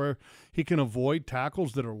feet to where he can avoid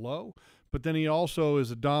tackles that are low. But then he also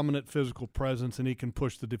is a dominant physical presence, and he can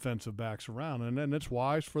push the defensive backs around. And it's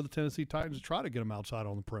wise for the Tennessee Titans to try to get him outside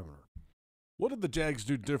on the perimeter. What did the Jags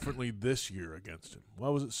do differently this year against him? Why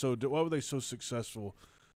were they so successful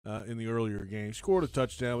in the earlier game. Scored a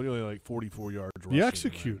touchdown, but only like 44 yards. You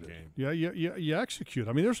execute it. Yeah, you execute.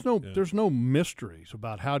 I mean, there's no mysteries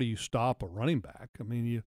about how do you stop a running back. I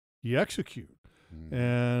mean, you execute,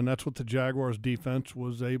 and that's what the Jaguars defense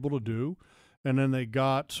was able to do. And then they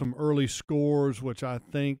got some early scores, which I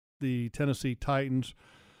think the Tennessee Titans.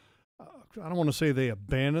 I don't want to say they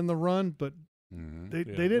abandoned the run, but they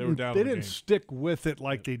didn't stick with it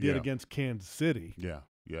like they did against Kansas City.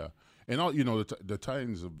 Yeah. And the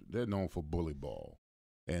Titans, they're known for bully ball,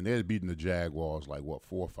 and they're beating the Jaguars like 4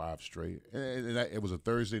 or 5 straight. And it was a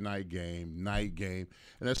Thursday night game,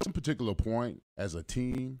 and at some particular point, as a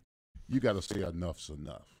team, you got to say enough's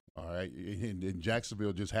enough. All right, and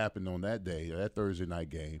Jacksonville just happened on that day, that Thursday night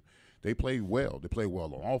game. They played well. They played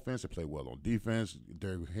well on offense. They played well on defense.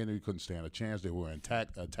 Derrick Henry couldn't stand a chance. They were in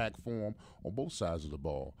attack form on both sides of the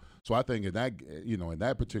ball. So I think in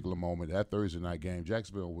that particular moment, that Thursday night game,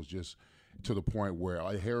 Jacksonville was just to the point where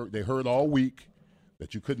they heard all week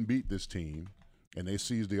that you couldn't beat this team, and they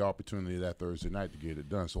seized the opportunity that Thursday night to get it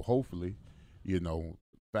done. So hopefully, the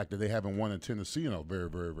fact that they haven't won in Tennessee in a very,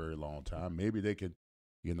 very, very long time, maybe they could,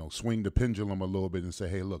 swing the pendulum a little bit and say,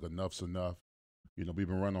 hey, look, enough's enough. We've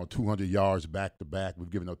been running on 200 yards back to back.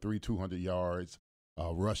 We've given up 200 yards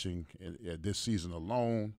rushing this season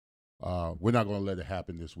alone. We're not going to let it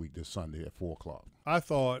happen this week, this Sunday at 4 o'clock. I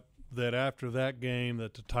thought that after that game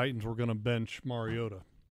that the Titans were going to bench Mariota.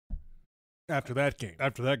 After that game.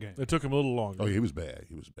 It took him a little longer. Oh, he was bad.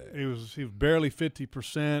 He was barely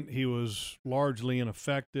 50%. He was largely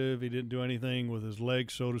ineffective. He didn't do anything with his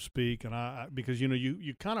legs, so to speak. And because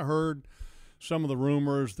you kind of heard some of the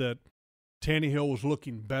rumors that Tannehill was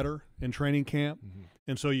looking better in training camp.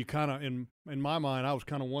 And so you kind of, in my mind, I was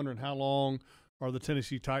kind of wondering how long are the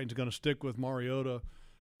Tennessee Titans going to stick with Mariota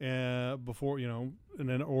before, and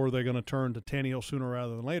then, or are they going to turn to Tannehill sooner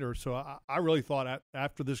rather than later? So I really thought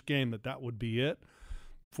after this game that would be it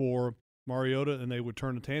for Mariota and they would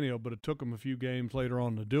turn to Tannehill, but it took them a few games later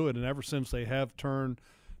on to do it. And ever since they have turned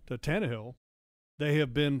to Tannehill, they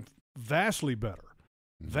have been vastly better.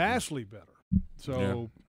 So. Yeah.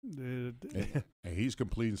 And he's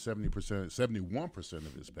completing 71%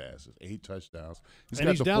 of his passes, 8 touchdowns. He's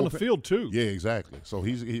down the field too. Yeah, exactly. So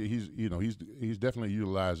he's definitely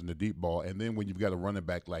utilizing the deep ball. And then when you've got a running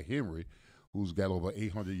back like Henry, who's got over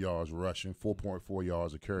 800 yards rushing, 4.4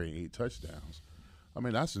 yards of carrying, 8 touchdowns. I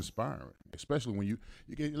mean, that's inspiring, especially when you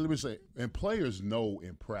let me say, and players know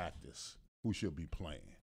in practice who should be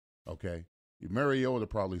playing. Okay. Mariota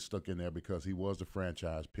probably stuck in there because he was the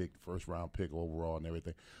franchise pick, first-round pick overall and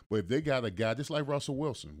everything. But if they got a guy just like Russell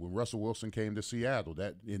Wilson, when Russell Wilson came to Seattle,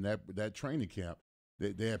 that training camp,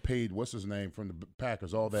 they had paid, what's his name, from the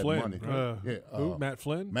Packers, all that money. Who? Matt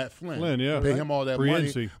Flynn? Matt Flynn. Pay him all that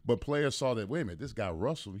money. But players saw that, wait a minute, this guy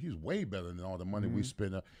Russell, he's way better than all the money we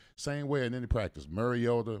spend. Same way in any practice.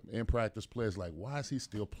 Mariota in practice, players like, why is he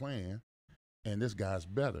still playing? And this guy's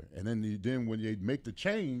better. And then when you make the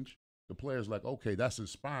change, the player's like, okay, that's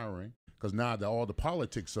inspiring because now all the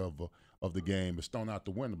politics of the game is thrown out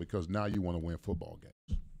the window because now you want to win football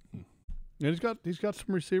games. And he's got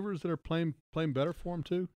some receivers that are playing better for him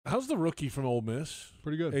too. How's the rookie from Ole Miss?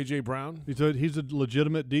 Pretty good. A.J. Brown. He's a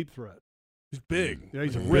legitimate deep threat. He's big. Yeah,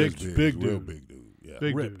 he's a big dude. Real big dude. Yeah,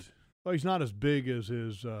 big ripped. Dude. Well, he's not as big as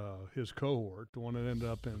his cohort, the one that ended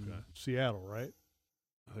up in Seattle, right?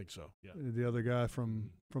 I think so. Yeah, the other guy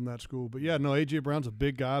from that school. But yeah, no, A.J. Brown's a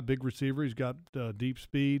big guy, big receiver. He's got deep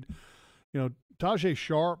speed. Tajay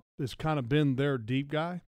Sharp has kind of been their deep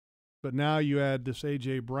guy, but now you add this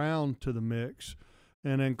A.J. Brown to the mix,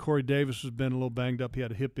 and then Corey Davis has been a little banged up. He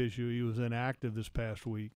had a hip issue. He was inactive this past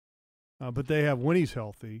week. But they have, when he's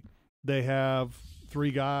healthy, they have 3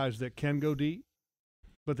 guys that can go deep.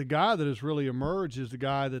 But the guy that has really emerged is the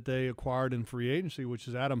guy that they acquired in free agency, which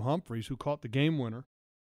is Adam Humphries, who caught the game winner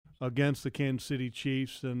against the Kansas City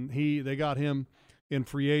Chiefs, and they got him in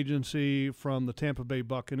free agency from the Tampa Bay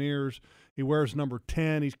Buccaneers. He wears number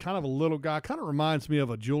 10. He's kind of a little guy, kind of reminds me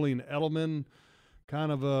of a Julian Edelman,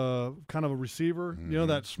 kind of a receiver. Mm-hmm.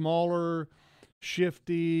 That smaller,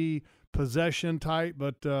 shifty possession type.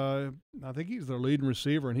 But I think he's their leading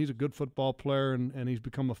receiver, and he's a good football player, and he's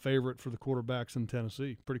become a favorite for the quarterbacks in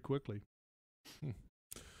Tennessee pretty quickly.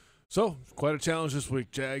 So, quite a challenge this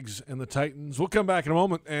week, Jags and the Titans. We'll come back in a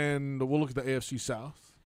moment, and we'll look at the AFC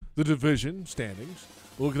South, the division standings.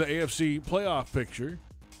 We'll look at the AFC playoff picture.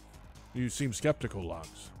 You seem skeptical,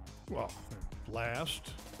 Locks. Well,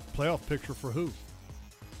 last playoff picture for who?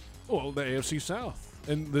 Well, the AFC South.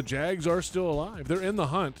 And the Jags are still alive. They're in the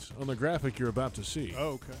hunt on the graphic you're about to see.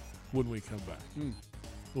 Oh, okay. When we come back.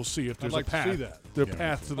 We'll see if there's I'd like a path. To see that. Their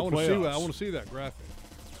path to the playoffs. I want to see that graphic.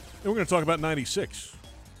 And we're going to talk about 96.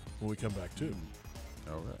 when we come back, too.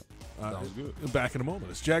 All right. Sounds good. Back in a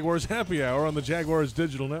moment. It's Jaguars Happy Hour on the Jaguars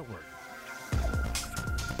Digital Network.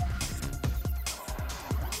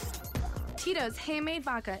 Tito's Handmade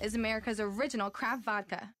Vodka is America's original craft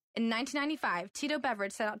vodka. In 1995, Tito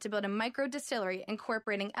Beverage set out to build a micro distillery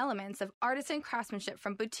incorporating elements of artisan craftsmanship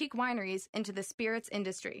from boutique wineries into the spirits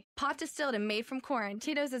industry. Pot distilled and made from corn,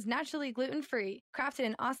 Tito's is naturally gluten-free, crafted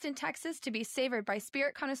in Austin, Texas to be savored by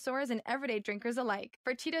spirit connoisseurs and everyday drinkers alike.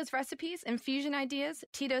 For Tito's recipes, infusion ideas,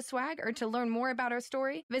 Tito's swag, or to learn more about our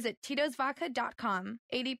story, visit titosvodka.com.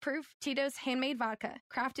 80 proof Tito's Handmade Vodka,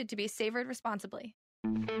 crafted to be savored responsibly.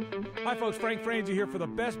 Hi folks, Frank Frangie here for the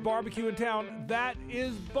best barbecue in town. That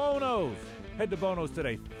is Bono's. Head to Bono's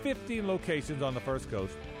today. 15 locations on the First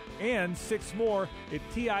Coast and 6 more at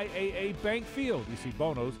TIAA Bank Field. You see,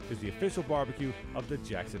 Bono's is the official barbecue of the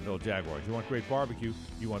Jacksonville Jaguars. You want great barbecue,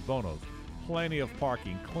 you want Bono's. Plenty of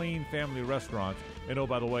parking, clean family restaurants, and oh,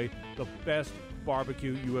 by the way, the best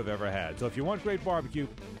barbecue you have ever had. So if you want great barbecue,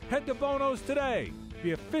 head to Bono's today,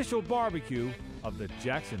 the official barbecue of the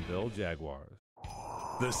Jacksonville Jaguars.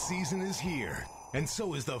 The season is here, and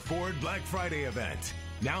so is the Ford Black Friday event.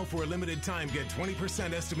 Now for a limited time, get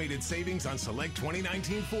 20% estimated savings on select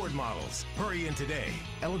 2019 Ford models. Hurry in today.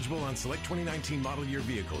 Eligible on select 2019 model year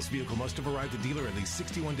vehicles. Vehicle must have arrived at dealer at least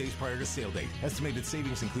 61 days prior to sale date. Estimated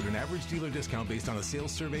savings include an average dealer discount based on a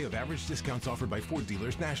sales survey of average discounts offered by Ford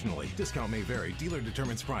dealers nationally. Discount may vary. Dealer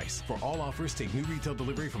determines price. For all offers, take new retail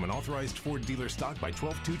delivery from an authorized Ford dealer stock by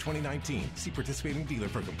 12/2/2019. See participating dealer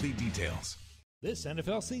for complete details. This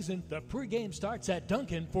NFL season, the pregame starts at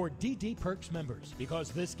Dunkin' for DD Perks members. Because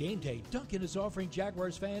this game day, Dunkin' is offering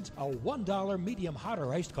Jaguars fans a $1 medium hot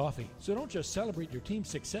or iced coffee. So don't just celebrate your team's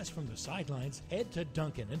success from the sidelines. Head to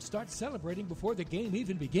Dunkin' and start celebrating before the game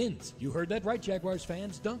even begins. You heard that right, Jaguars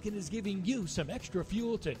fans. Dunkin' is giving you some extra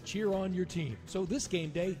fuel to cheer on your team. So this game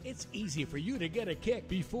day, it's easy for you to get a kick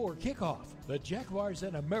before kickoff. The Jaguars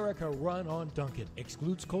and America run on Dunkin'.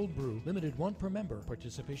 Excludes cold brew. Limited 1 per member.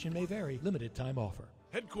 Participation may vary. Limited time offer.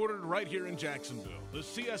 Headquartered right here in Jacksonville, the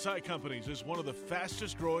CSI Companies is one of the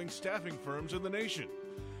fastest growing staffing firms in the nation.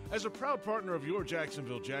 As a proud partner of your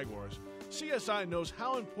Jacksonville Jaguars, CSI knows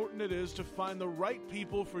how important it is to find the right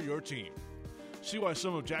people for your team. See why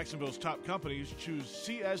some of Jacksonville's top companies choose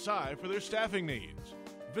CSI for their staffing needs.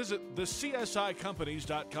 Visit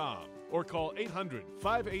thecsicompanies.com or call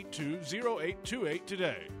 800-582-0828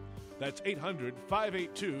 today. That's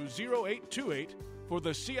 800-582-0828 for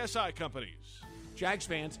the CSI Companies. Jags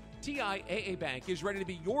fans, TIAA Bank is ready to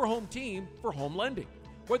be your home team for home lending.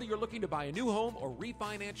 Whether you're looking to buy a new home or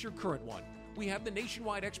refinance your current one, we have the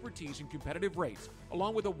nationwide expertise and competitive rates,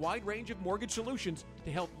 along with a wide range of mortgage solutions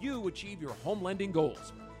to help you achieve your home lending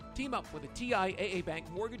goals. Team up with a TIAA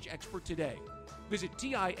Bank mortgage expert today. Visit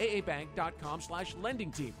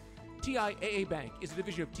TIAABank.com/lending team. TIAA Bank is a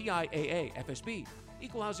division of TIAA FSB,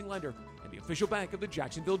 Equal Housing Lender, and the official bank of the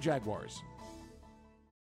Jacksonville Jaguars.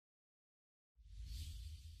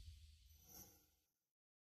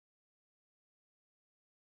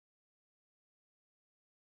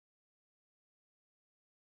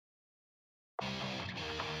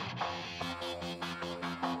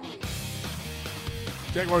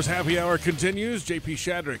 Jaguars Happy Hour continues. J.P.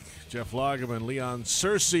 Shadrick, Jeff Lageman, Leon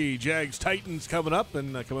Searcy, Jags Titans coming up.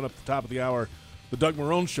 And coming up at the top of the hour, the Doug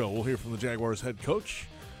Marrone Show. We'll hear from the Jaguars head coach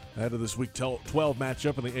ahead of this Week 12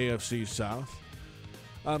 matchup in the AFC South.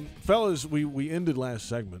 Fellas, we ended last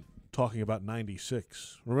segment talking about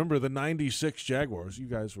 96. Remember the 96 Jaguars? You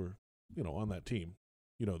guys were, on that team.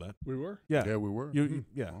 You know that. We were? Yeah. Yeah, we were.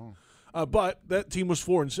 Yeah. But that team was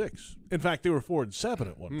 4-6. In fact, they were 4-7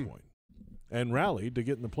 at one point. And rallied to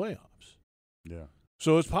get in the playoffs. Yeah.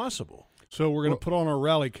 So it's possible. So we're going to put on our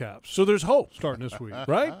rally caps. So there's hope. Starting this week.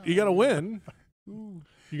 Right? You got to win. You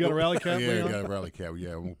got a rally cap? Yeah, Leon? you got a rally cap.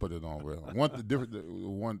 Yeah, we'll put it on.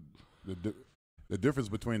 The difference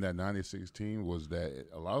between that 96 team was that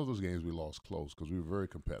a lot of those games we lost close because we were very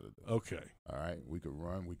competitive. Okay. All right? We could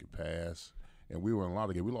run. We could pass. And we were in a lot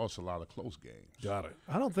of games. We lost a lot of close games. Got it.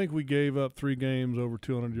 I don't think we gave up 3 games over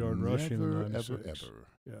 200-yard rushing in 96. Ever.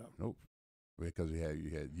 Yeah. Nope. Because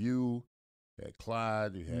you had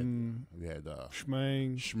Clyde, you had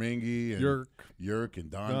Schmengi, and Yerk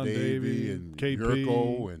and Don Davey and KP.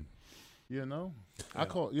 Yurko, and I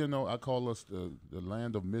call us the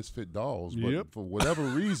land of misfit dolls. But for whatever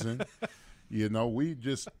reason, we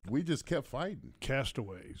just kept fighting.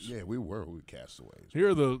 Castaways. Yeah, we were castaways. Here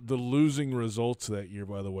are the losing results that year,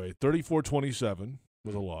 by the way. 34-27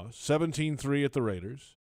 was a loss. 17-3 at the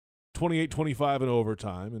Raiders. 28-25 in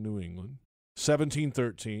overtime in New England.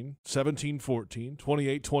 17-13, 17-14,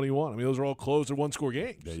 28-21. I mean, those are all closed or one-score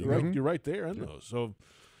games. You're right there in those. So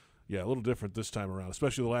Yeah, a little different this time around,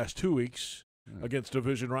 especially the last 2 weeks against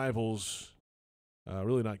division rivals.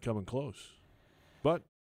 Really not coming close. But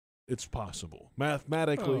it's possible.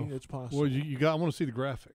 Mathematically, it's possible. Well, I want to see the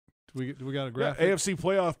graphic. Do we got a graphic? Yeah, AFC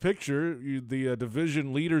playoff picture. The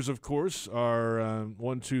division leaders, of course, are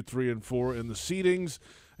 1, 2, 3, and 4 in the seedings.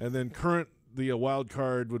 And then the wild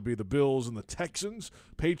card would be the Bills and the Texans.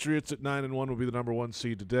 Patriots at 9 and 1 will be the number 1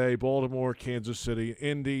 seed today. Baltimore, Kansas City,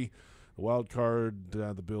 Indy. The wild card,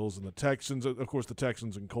 the Bills and the Texans. Of course, the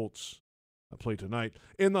Texans and Colts play tonight.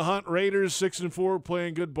 In the hunt, Raiders 6 and 4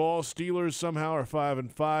 playing good ball. Steelers somehow are 5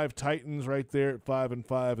 and 5. Titans right there at 5 and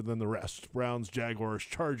 5, and then the rest: Browns, Jaguars,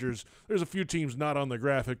 Chargers. There's a few teams not on the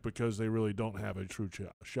graphic because they really don't have a true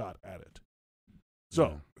shot at it.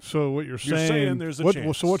 So what you're saying there's a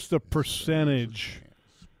chance. So what's the percentage?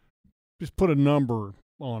 Just put a number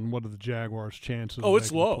on what are the Jaguars' chances. Oh, of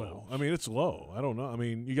it's making the low. playoffs. I mean, it's low. I don't know. I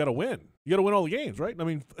mean, you got to win. You got to win all the games, right? I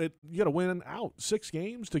mean, you got to win out 6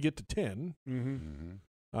 games to get to 10.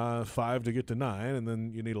 5 to get to 9, and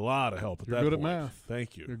then you need a lot of help at You're that good point. at math.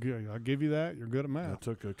 Thank you. You're good. I'll give you that. You're good at math. I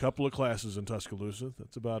took a couple of classes in Tuscaloosa.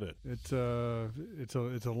 That's about it. It's a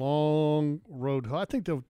long road. I think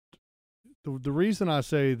the reason I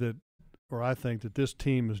say that, or I think that this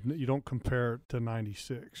team is, you don't compare it to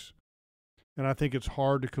 96. And I think it's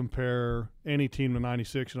hard to compare any team to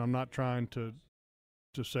 96, and I'm not trying to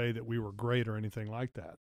say that we were great or anything like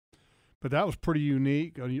that. But that was pretty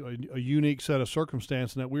unique, a unique set of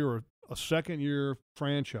circumstances, in that we were a second-year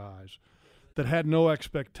franchise that had no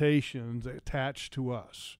expectations attached to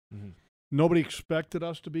us. Mm-hmm. Nobody expected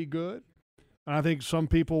us to be good. And I think some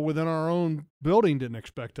people within our own building didn't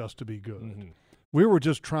expect us to be good. Mm-hmm. We were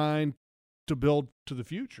just trying to build to the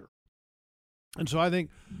future. And so I think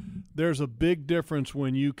there's a big difference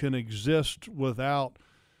when you can exist without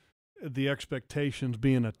the expectations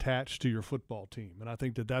being attached to your football team. And I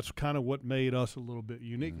think that that's kind of what made us a little bit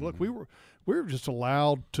unique. Mm-hmm. Look, we were just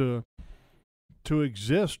allowed to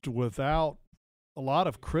exist without a lot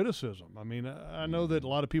of criticism. I mean, I know that a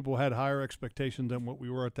lot of people had higher expectations than what we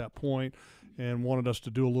were at that point and wanted us to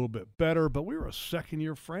do a little bit better, but we were a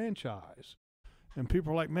second-year franchise. And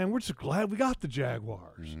people are like, man, we're just glad we got the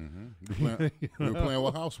Jaguars. Mm-hmm. We were playing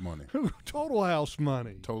with house money. Total house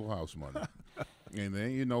money. Total house money. And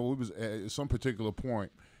then, it was at some particular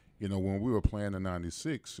point, when we were playing in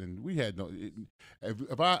 '96, and we had no.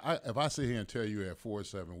 If I sit here and tell you at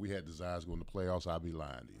 4-7 we had desires going to playoffs, I'll be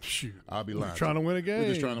lying to you. Shoot, I'll be lying. We're trying to win a game. We're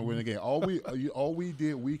just trying to win a game. All we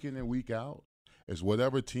did week in and week out is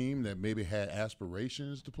whatever team that maybe had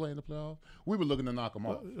aspirations to play in the playoff, we were looking to knock them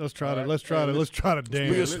off. Let's try to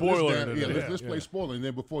damn. Be a spoiler. Let's play spoiler, and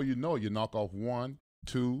then before you know it, you knock off 1,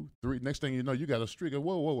 2, 3. Next thing you know, you got a streak.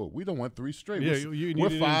 Whoa! We don't want 3 straight. Yeah, we're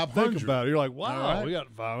 500. Think about it. You're like, wow, right? We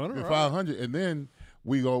got 500. We're 500, and then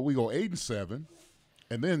we go 8-7,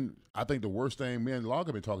 and then I think the worst thing, me and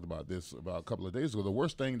Logger been talking about this about a couple of days ago. The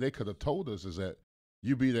worst thing they could have told us is that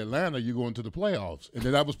you beat Atlanta, you go into the playoffs, and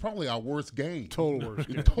then that was probably our worst game.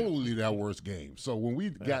 Totally that worst game. So when we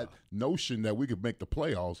got notion that we could make the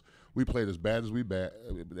playoffs, we played as bad as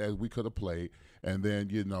we could have played, and then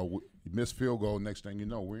missed field goal. Next thing you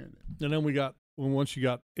know, we're in it. And then once you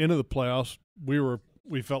got into the playoffs,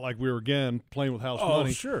 we felt like we were again playing with house money.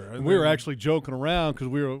 Oh, sure. And we were actually joking around because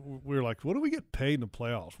we were like, what do we get paid in the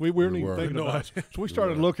playoffs? We weren't even thinking about it. So we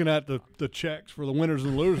started looking at the checks for the winners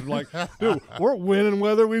and losers. Like, dude, we're winning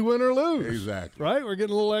whether we win or lose. Exactly. Right? We're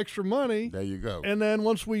getting a little extra money. There you go. And then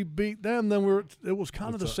once we beat them, then it was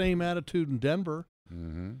kind of the same attitude in Denver.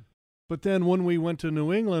 Mm-hmm. But then when we went to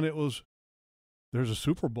New England, it was, there's a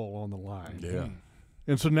Super Bowl on the line. Yeah.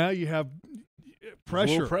 And so now you have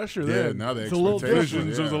pressure. A little pressure there. Yeah, now the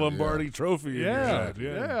expectations of the Lombardi Trophy.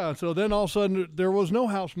 Yeah. So then all of a sudden there was no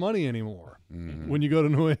house money anymore when you go to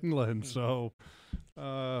New England. So,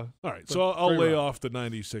 all right. So I'll lay off the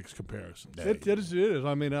 '96 comparison. It is.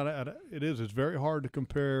 I mean, it is. It's very hard to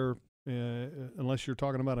compare unless you're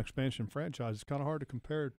talking about an expansion franchise. It's kind of hard to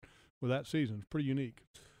compare with that season. It's pretty unique.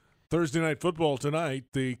 Thursday night football tonight.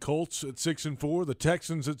 The Colts at 6-4. The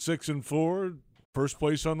Texans at 6-4. First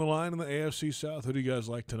place on the line in the AFC South. Who do you guys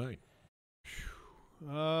like tonight?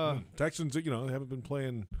 Texans, they haven't been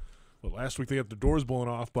playing. Well, last week they got the doors blown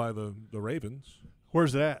off by the Ravens.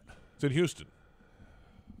 Where's that? It's in Houston.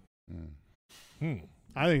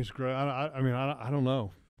 I think it's great. I don't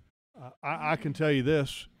know. I can tell you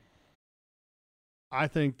this. I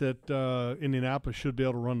think that Indianapolis should be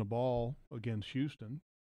able to run the ball against Houston.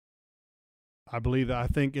 I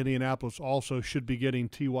think Indianapolis also should be getting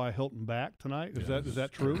T.Y. Hilton back tonight. Is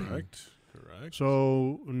that true? Correct.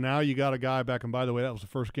 So now you got a guy back, and by the way, that was the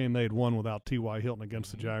first game they had won without T.Y. Hilton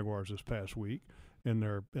against the Jaguars this past week. in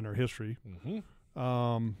their history.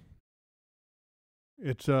 Mm-hmm.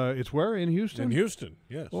 It's where in Houston? In Houston,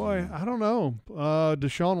 yes. Boy, I don't know.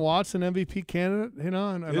 Deshaun Watson, MVP candidate.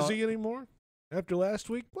 And is he anymore after last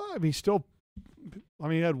week? Well, I mean, still. I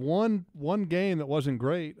mean, he had one game that wasn't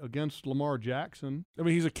great against Lamar Jackson. I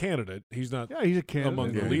mean, he's a candidate. He's not. Yeah, he's a candidate.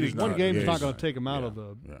 Among the leading. One game is not going to take him out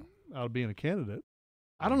of being a candidate.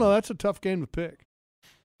 I don't know. That's a tough game to pick.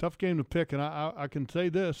 And I can say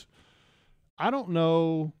this: I don't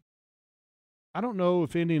know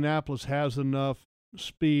if Indianapolis has enough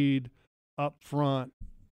speed up front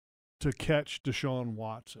to catch Deshaun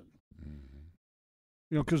Watson.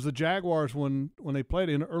 You know, because the Jaguars, when they played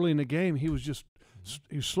early in the game, he was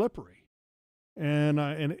slippery. And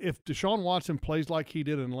if Deshaun Watson plays like he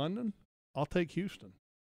did in London, I'll take Houston.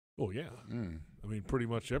 Oh yeah, I mean, pretty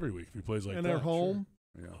much every week if he plays like that. And they're home.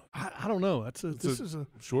 Sure. Yeah, I don't know. This is a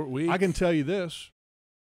short week. I can tell you this: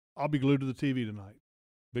 I'll be glued to the TV tonight.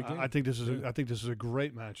 Big game. I think this is a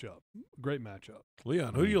great matchup. Great matchup.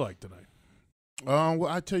 Leon, who do you like tonight? Well,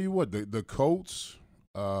 I tell you what, the Colts.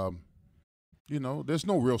 You know, there's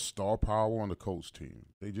no real star power on the Colts team.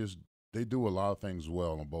 They do a lot of things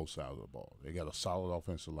well on both sides of the ball. They got a solid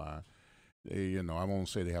offensive line. I won't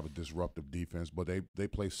say they have a disruptive defense, but they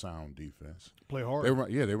play sound defense. Play hard. They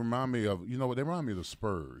remind me of, they remind me of the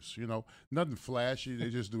Spurs. You know, nothing flashy. They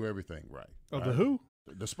just do everything right. Of the who?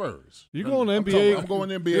 The Spurs. You going to NBA? I'm going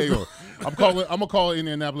NBA. I'm gonna call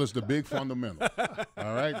Indianapolis the big fundamental.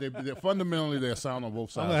 All right, they're fundamentally they're sound on both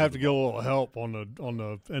sides. I'm gonna have to get a little help on the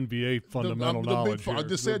NBA fundamental knowledge. I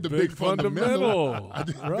just said the big fundamental. Right.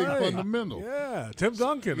 Big fundamental. Yeah, Tim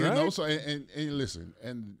Duncan. You right? know, so and listen,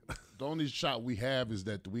 and the only shot we have is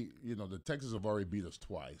that the Texans have already beat us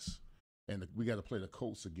twice, and we got to play the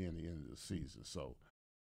Colts again at the end of the season. So,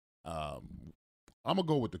 I'm gonna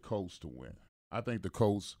go with the Colts to win. I think the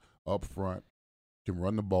Colts up front can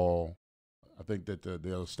run the ball. I think that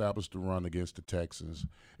they'll establish the run against the Texans.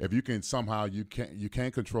 If you can somehow you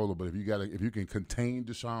can't control it, but if you can contain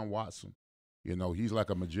Deshaun Watson, he's like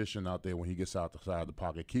a magician out there when he gets outside the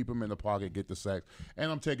pocket. Keep him in the pocket, get the sacks, and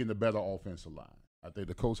I'm taking the better offensive line. I think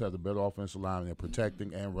the Colts have the better offensive line. They're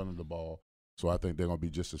protecting and running the ball, so I think they're going to be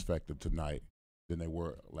just as effective tonight than they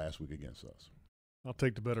were last week against us. I'll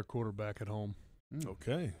take the better quarterback at home.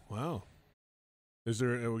 Okay. Wow. Are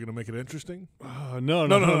we going to make it interesting? No.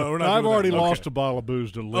 We're not. I've already lost a bottle of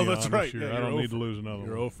booze to Leon that's right. this year. Yeah, I don't need to lose another one.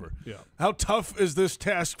 You're over. Yeah. How tough is this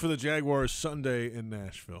task for the Jaguars Sunday in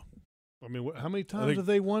Nashville? I mean, how many times have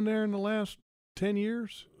they won there in the last 10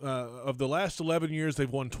 years? Of the last 11 years, they've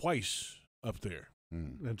won twice up there.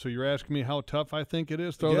 And so you're asking me how tough I think it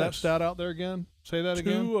is? Throw that stat out there again. Say that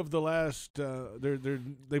again. Two of the last.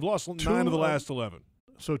 They've lost 9 of the last 11.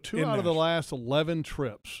 So two out of the last 11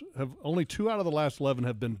 trips only 2 out of the last 11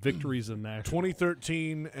 have been victories in Nashville.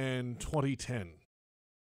 2013 and 2010.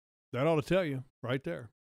 That ought to tell you right there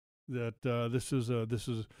that this is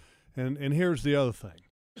and here's the other thing.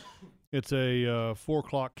 It's a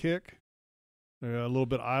 4:00 kick, a little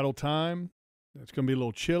bit idle time. It's going to be a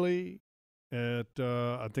little chilly.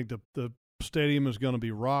 I think the stadium is going to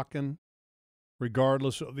be rocking,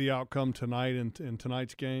 regardless of the outcome tonight in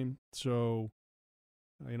tonight's game. So.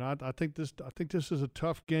 I think this is a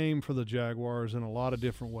tough game for the Jaguars in a lot of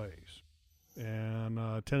different ways. And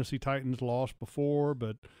Tennessee Titans lost before,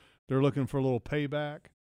 but they're looking for a little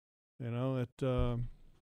payback. I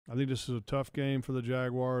think this is a tough game for the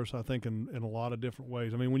Jaguars. I think in a lot of different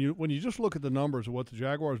ways. I mean, when you just look at the numbers of what the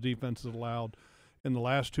Jaguars defense has allowed in the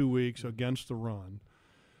last 2 weeks against the run,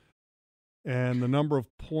 and the number of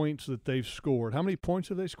points that they've scored. How many points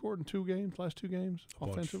have they scored in last two games,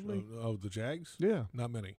 offensively? Oh, the Jags? Yeah. Not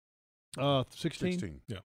many. 16?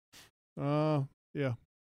 Yeah. Yeah.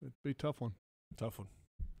 It'd be a tough one. Tough one.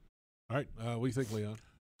 All right. What do you think, Leon?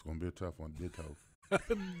 It's going to be a tough one.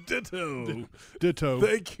 Ditto.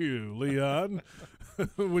 Thank you, Leon.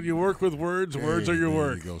 When you work with words, words are your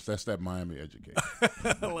work. There you go. That's that Miami education.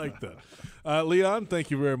 I like that. Leon, thank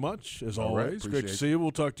you very much, as always. Right, great to see you.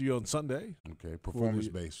 We'll talk to you on Sunday. Okay,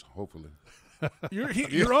 performance-based, hopefully.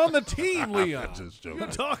 You're on the team, Leon. Just joking. You're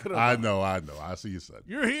talking about I know. I'll see you Sunday.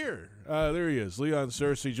 You're here. There he is. Leon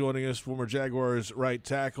Searcy joining us, former Jaguars right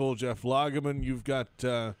tackle. Jeff Lageman, you've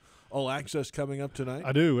got All Access coming up tonight.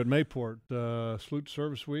 I do, at Mayport. Salute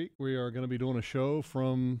Service Week. We are going to be doing a show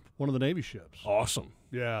from one of the Navy ships. Awesome.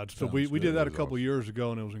 Yeah, so we did that a couple years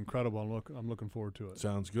ago, and it was incredible. I'm looking forward to it.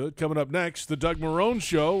 Sounds good. Coming up next, the Doug Marrone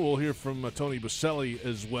Show. We'll hear from Tony Baselli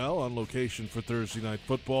as well on location for Thursday Night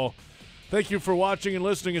Football. Thank you for watching and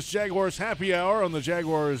listening. It's Jaguars Happy Hour on the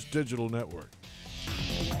Jaguars Digital Network.